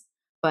kindness,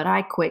 but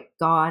I quit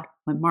God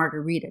when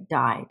Margarita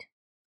died.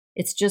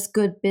 It's just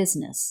good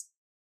business.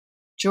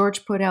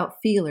 George put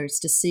out feelers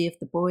to see if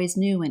the boys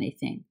knew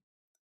anything.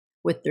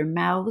 With their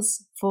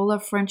mouths full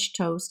of French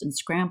toast and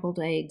scrambled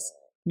eggs,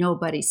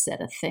 nobody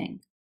said a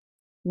thing.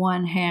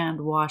 One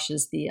hand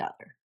washes the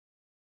other.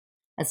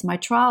 As my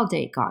trial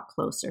date got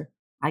closer,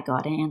 I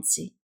got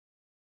antsy.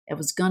 It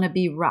was going to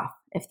be rough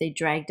if they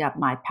dragged up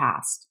my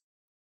past.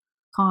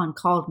 Con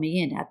called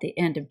me in at the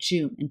end of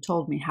June and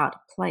told me how to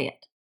play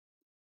it.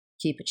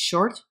 Keep it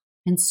short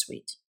and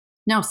sweet.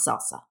 No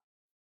salsa.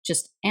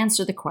 Just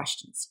answer the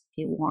questions,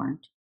 he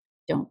warned.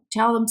 Don't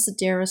tell them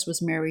Sedaris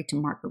was married to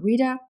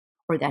Margarita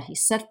or that he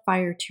set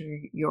fire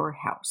to your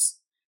house.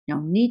 No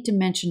need to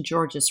mention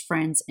George's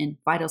friends in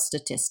vital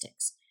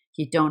statistics.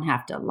 You don't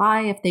have to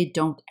lie if they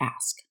don't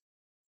ask.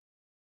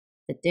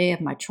 The day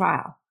of my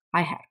trial,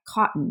 I had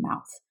cotton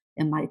mouth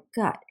and my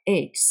gut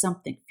ached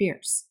something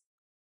fierce.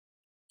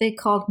 They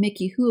called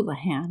Mickey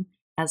Houlihan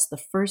as the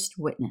first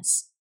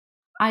witness.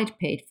 I'd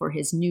paid for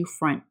his new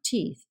front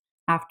teeth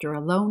after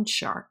a loan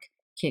shark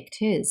kicked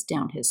his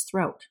down his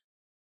throat.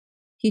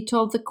 He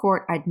told the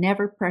court I'd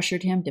never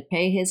pressured him to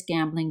pay his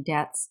gambling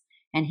debts,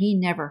 and he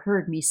never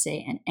heard me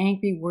say an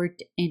angry word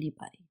to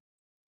anybody.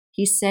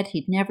 He said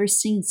he'd never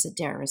seen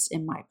Sedaris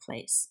in my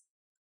place.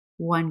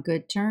 One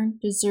good turn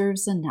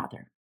deserves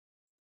another.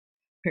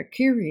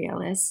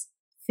 Percurialis,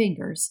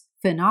 fingers,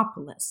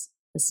 Phenopolis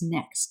was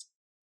next.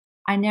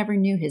 I never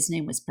knew his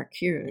name was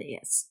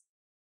Percurius.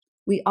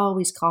 We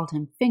always called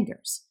him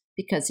Fingers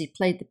because he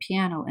played the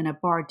piano in a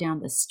bar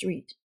down the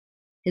street.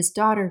 His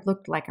daughter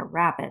looked like a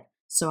rabbit,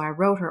 so I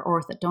wrote her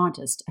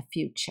orthodontist a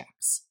few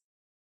checks.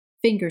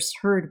 Fingers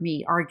heard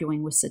me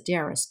arguing with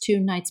Sedaris 2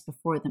 nights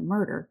before the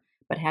murder,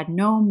 but had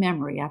no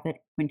memory of it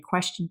when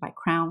questioned by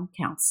Crown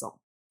Counsel.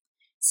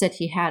 Said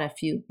he had a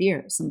few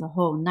beers and the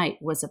whole night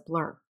was a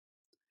blur.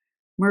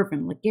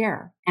 Mervyn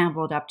Laguerre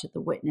ambled up to the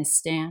witness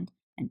stand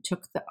and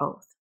took the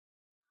oath.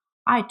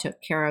 I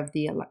took care of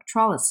the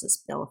electrolysis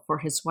bill for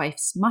his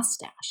wife's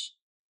mustache.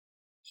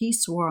 He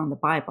swore on the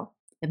Bible.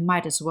 It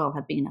might as well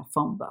have been a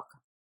phone book.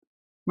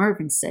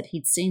 Mervyn said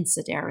he'd seen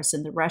Sedaris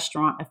in the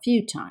restaurant a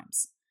few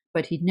times,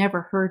 but he'd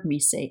never heard me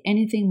say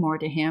anything more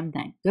to him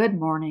than good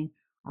morning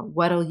or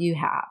what'll you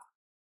have.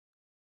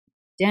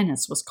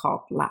 Dennis was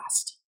called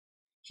last.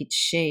 He'd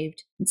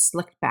shaved and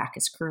slicked back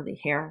his curly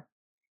hair.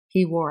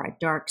 He wore a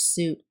dark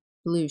suit,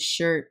 blue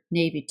shirt,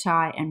 navy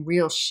tie, and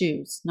real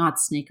shoes, not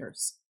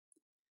sneakers.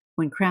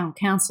 When Crown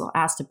Counsel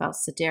asked about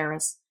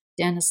Sedaris,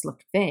 Dennis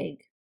looked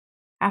vague.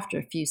 After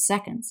a few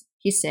seconds,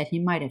 he said he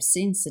might have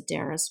seen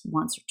Sedaris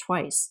once or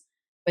twice,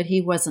 but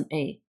he wasn't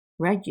a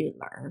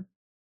regular,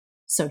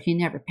 so he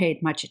never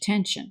paid much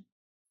attention.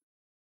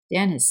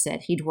 Dennis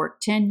said he'd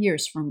worked 10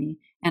 years for me,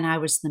 and I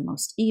was the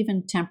most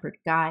even-tempered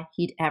guy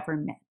he'd ever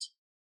met.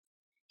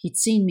 He'd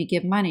seen me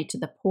give money to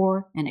the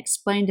poor and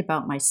explained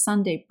about my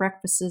Sunday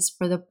breakfasts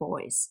for the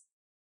boys.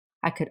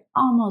 I could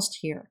almost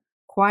hear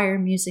choir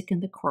music in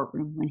the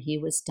courtroom when he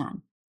was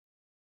done.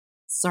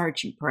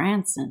 Sergeant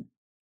Branson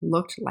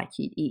looked like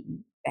he'd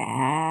eaten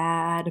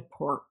bad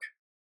pork.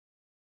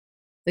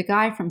 The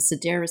guy from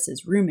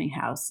Sedaris's rooming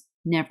house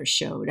never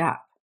showed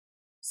up.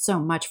 So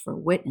much for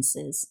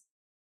witnesses.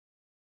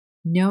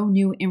 No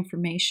new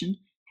information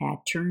had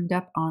turned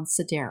up on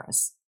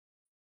Sedaris.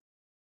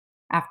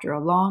 After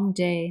a long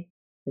day,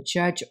 the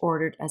judge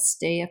ordered a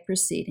stay of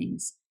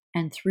proceedings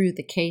and threw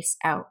the case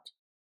out.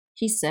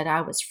 He said I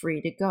was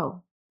free to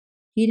go.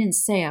 He didn't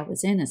say I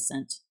was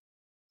innocent.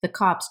 The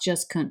cops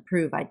just couldn't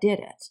prove I did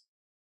it.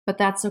 But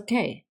that's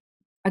okay.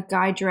 A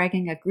guy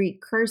dragging a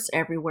Greek curse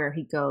everywhere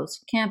he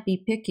goes can't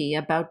be picky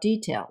about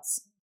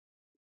details.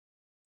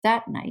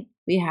 That night,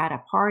 we had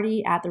a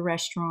party at the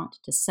restaurant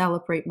to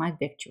celebrate my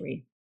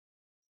victory.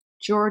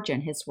 George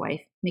and his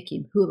wife,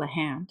 Mickey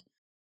Houlihan,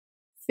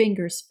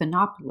 Fingers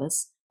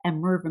Phenopoulos, and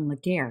Mervyn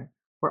Laguerre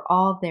were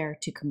all there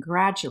to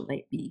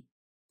congratulate me.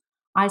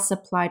 I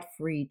supplied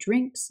free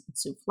drinks and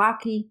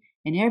souvlaki,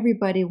 and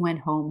everybody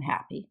went home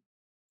happy.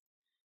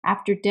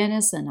 After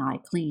Dennis and I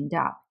cleaned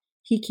up,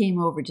 he came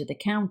over to the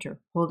counter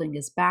holding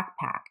his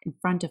backpack in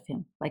front of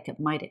him like it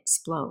might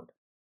explode.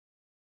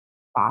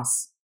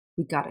 "Boss,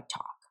 we gotta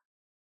talk."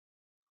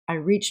 I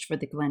reached for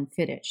the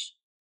Glenfiddich.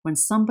 When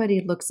somebody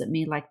looks at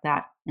me like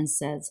that and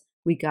says,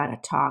 "We gotta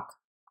talk,"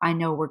 I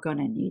know we're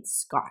gonna need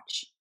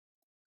scotch.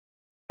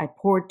 I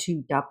poured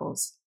 2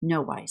 doubles,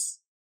 no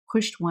ice,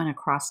 pushed one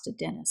across to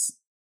Dennis.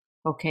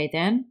 "Okay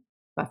then,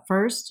 but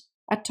first,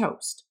 a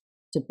toast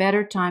to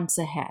better times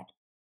ahead."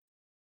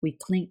 We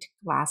clinked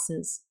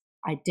glasses.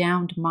 I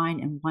downed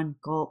mine in one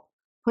gulp,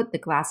 put the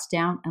glass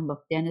down, and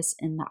looked Dennis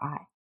in the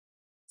eye.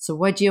 "So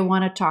what do you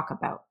want to talk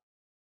about?"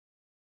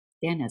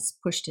 Dennis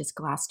pushed his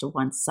glass to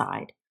one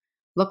side,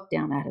 looked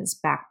down at his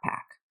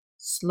backpack,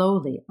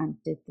 slowly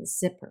undid the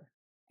zipper,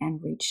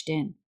 and reached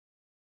in.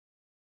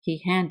 He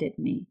handed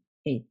me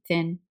a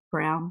thin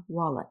brown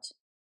wallet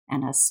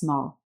and a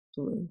small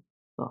blue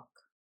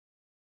book.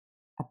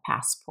 A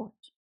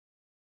passport.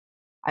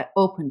 I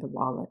opened the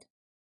wallet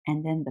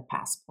and then the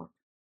passport.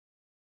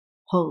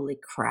 "Holy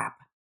crap.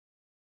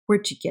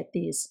 Where'd you get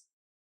these?"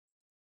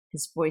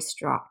 His voice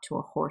dropped to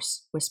a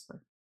hoarse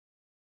whisper.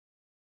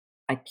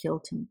 "I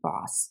killed him,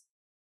 boss."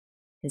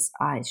 His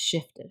eyes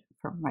shifted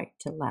from right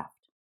to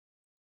left.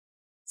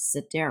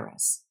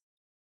 "Sedaris.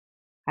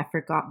 I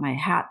forgot my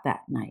hat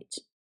that night,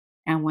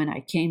 and when I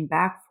came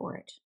back for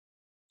it,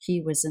 he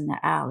was in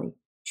the alley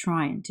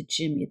trying to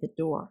jimmy the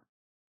door.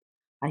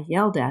 I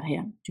yelled at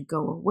him to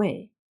go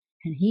away,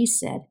 and he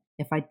said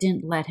if I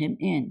didn't let him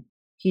in,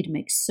 he'd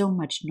make so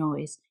much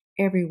noise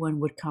everyone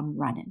would come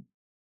running.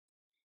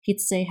 He'd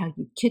say how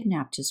you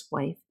kidnapped his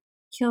wife,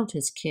 killed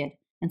his kid,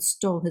 and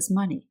stole his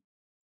money."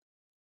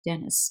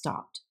 Dennis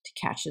stopped to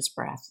catch his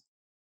breath.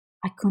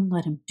 "I couldn't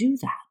let him do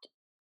that."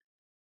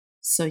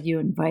 "So you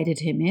invited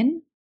him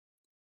in?"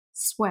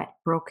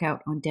 Sweat broke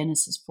out on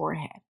Dennis's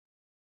forehead.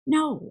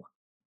 "No.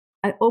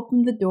 I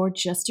opened the door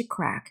just a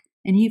crack,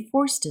 and he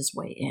forced his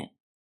way in."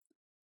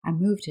 I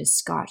moved his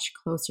scotch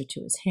closer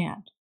to his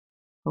hand.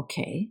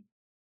 "Okay.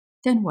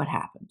 Then what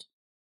happened?"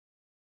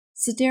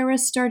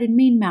 "Sedaris started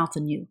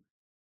mean-mouthing you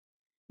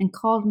and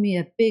called me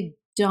a big,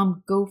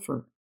 dumb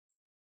gopher.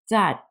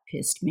 That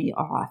pissed me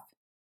off.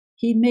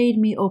 He made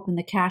me open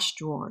the cash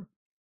drawer.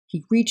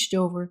 He reached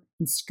over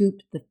and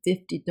scooped the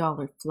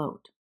 $50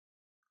 float."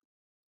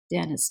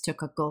 Dennis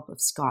took a gulp of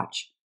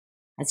scotch.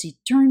 As he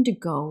turned to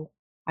go,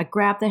 I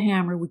grabbed the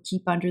hammer we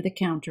keep under the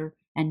counter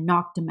and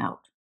knocked him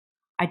out.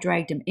 I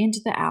dragged him into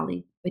the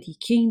alley, but he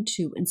came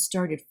to and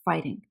started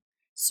fighting.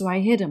 So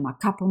I hit him a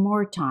couple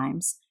more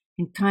times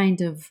and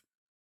kind of,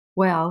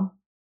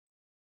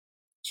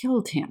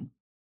 killed him.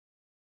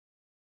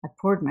 I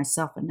poured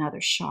myself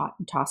another shot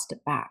and tossed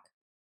it back.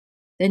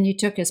 "Then you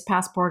took his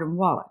passport and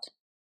wallet."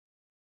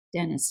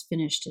 Dennis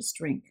finished his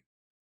drink.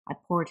 I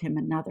poured him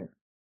another.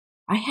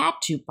 "I had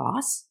to,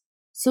 boss.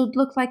 So it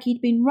looked like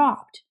he'd been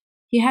robbed.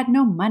 He had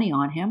no money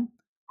on him.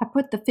 I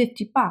put the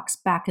 $50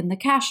 back in the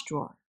cash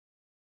drawer."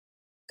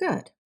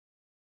 "Good.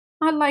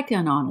 I like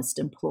an honest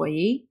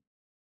employee.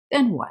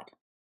 Then what?"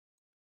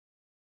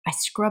 I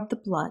scrubbed the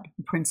blood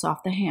and prints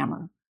off the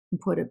hammer and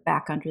put it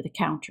back under the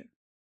counter.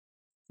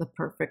 The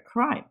perfect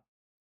crime.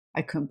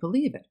 I couldn't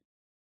believe it.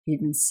 He'd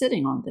been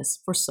sitting on this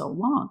for so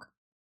long.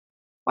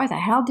 "Why the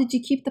hell did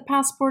you keep the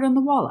passport and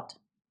the wallet?"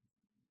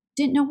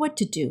 "Didn't know what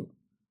to do.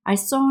 I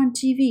saw on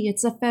TV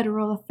it's a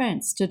federal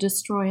offense to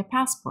destroy a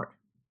passport."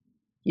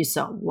 "You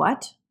saw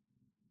what?"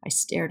 I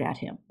stared at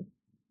him.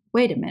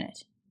 "Wait a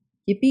minute.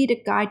 You beat a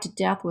guy to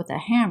death with a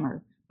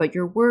hammer, but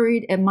you're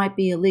worried it might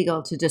be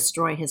illegal to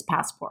destroy his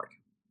passport."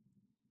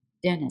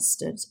 Dennis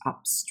stood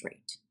up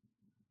straight.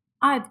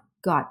 "I've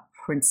got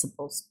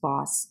principles,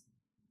 boss."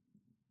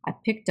 I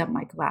picked up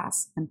my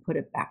glass and put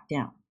it back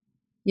down.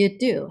 "You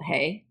do,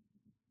 hey?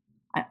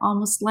 I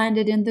almost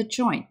landed in the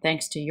joint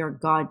thanks to your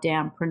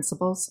goddamn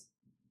principles."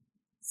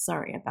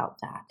 "Sorry about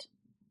that."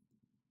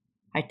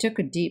 I took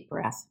a deep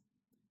breath.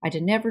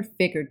 I'd never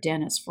figured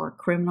Dennis for a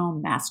criminal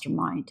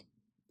mastermind.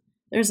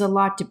 There's a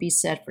lot to be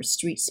said for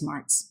street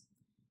smarts.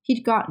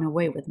 He'd gotten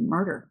away with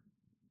murder.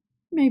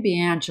 Maybe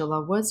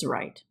Angela was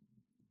right.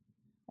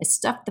 I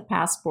stuffed the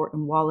passport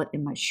and wallet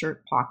in my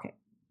shirt pocket.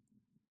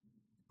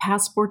 The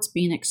passport's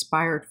been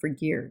expired for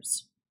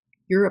years.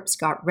 Europe's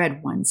got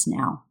red ones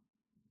now.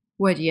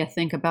 What do you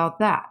think about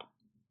that?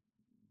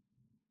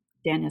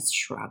 Dennis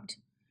shrugged,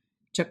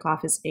 took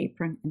off his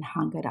apron, and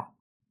hung it up.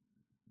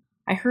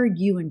 I heard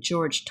you and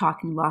George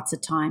talking lots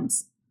of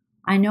times.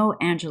 I know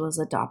Angela's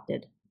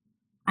adopted.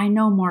 I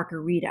know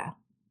Margarita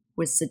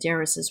was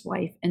Sedaris'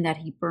 wife and that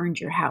he burned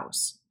your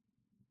house.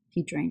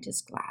 He drained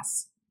his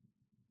glass.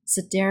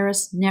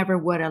 Sedaris never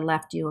would have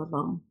left you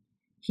alone.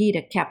 He'd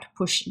have kept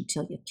pushing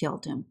till you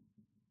killed him.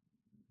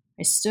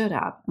 I stood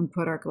up and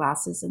put our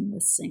glasses in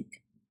the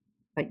sink.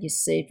 But you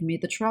saved me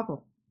the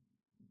trouble.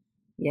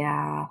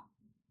 Yeah.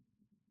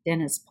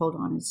 Dennis pulled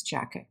on his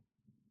jacket.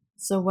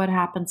 So what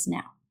happens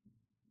now?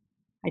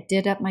 I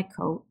did up my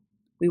coat.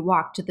 We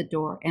walked to the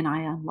door and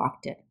I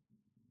unlocked it.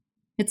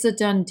 It's a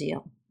done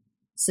deal.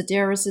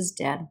 Sedaris is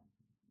dead.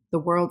 The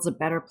world's a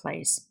better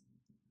place.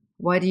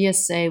 What do you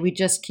say we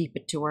just keep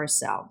it to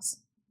ourselves?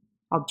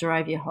 I'll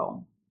drive you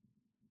home.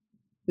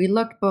 We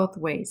looked both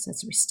ways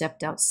as we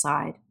stepped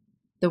outside.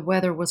 The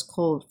weather was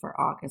cold for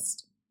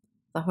August.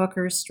 The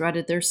hookers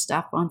strutted their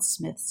stuff on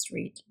Smith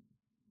Street.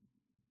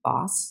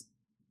 Boss?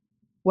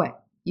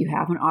 What, you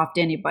haven't offed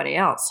anybody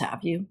else,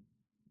 have you?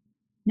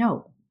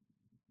 No.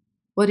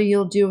 What do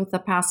you do with the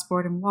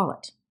passport and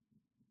wallet?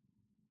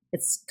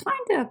 It's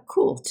kinda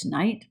cool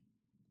tonight.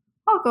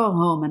 I'll go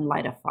home and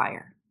light a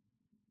fire.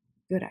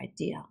 Good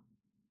idea.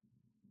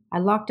 I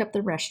locked up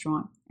the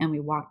restaurant and we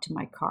walked to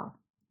my car.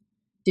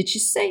 Did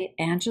you say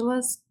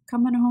Angela's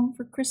coming home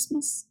for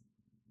Christmas?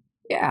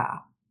 Yeah.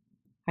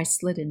 I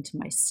slid into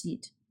my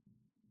seat.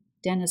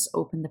 Dennis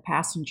opened the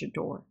passenger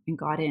door and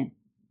got in.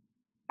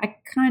 I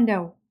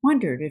kinda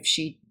wondered if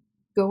she'd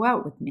go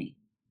out with me.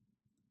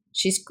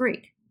 She's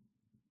Greek.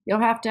 You'll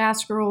have to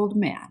ask her old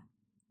man.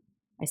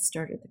 I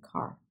started the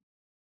car.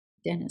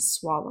 Dennis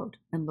swallowed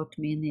and looked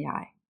me in the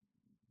eye.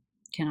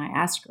 Can I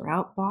ask her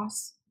out,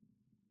 boss?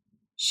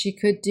 She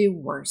could do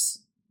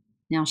worse.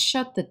 Now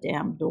shut the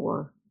damn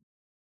door.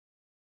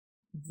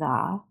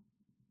 The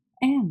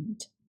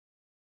end.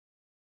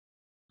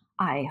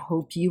 I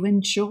hope you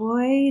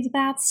enjoyed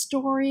that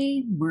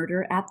story,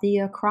 Murder at the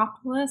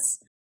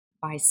Acropolis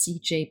by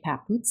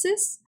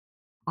C.J.Papoutsis.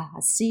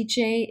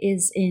 CJ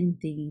is in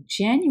the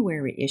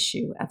January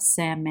issue of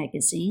Sam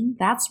magazine.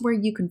 That's where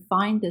you can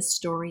find this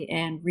story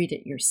and read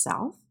it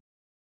yourself.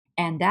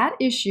 And that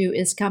issue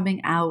is coming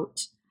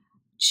out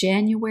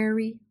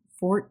January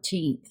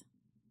 14th,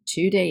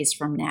 2 days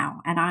from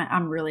now. And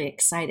I'm really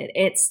excited.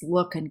 It's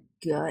looking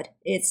good.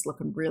 It's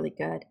looking really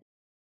good.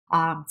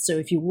 So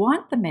if you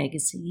want the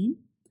magazine,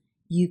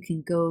 you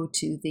can go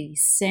to the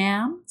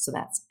Sam, so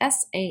that's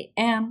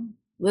SAM,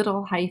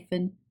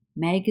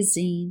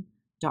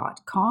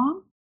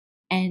 magazine.com,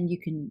 and you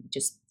can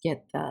just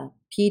get the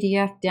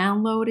PDF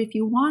download if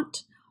you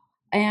want.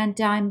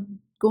 And I'm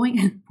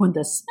going, when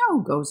the snow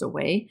goes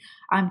away,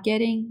 I'm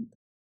getting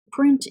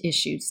print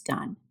issues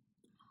done.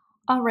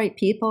 All right,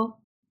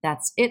 people,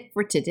 that's it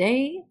for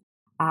today.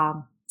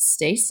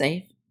 Stay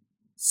safe,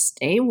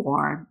 stay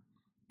warm,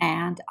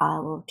 and I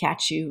will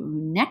catch you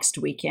next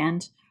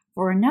weekend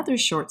for another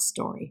short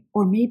story.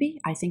 Or maybe,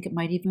 I think it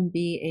might even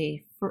be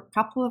a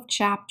couple of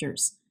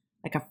chapters,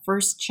 like a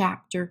first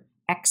chapter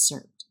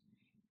excerpt.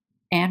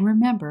 And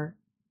remember,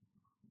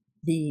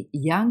 the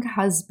young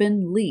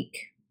husband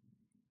leak,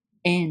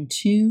 in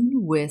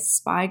tune with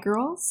Spy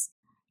Girls,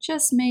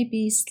 just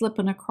maybe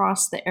slipping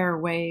across the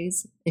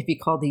airways, if you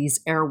call these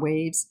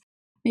airwaves,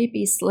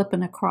 maybe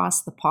slipping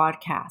across the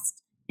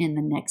podcast in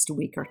the next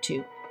week or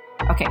two.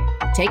 Okay,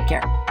 take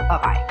care.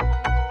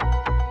 Bye-bye.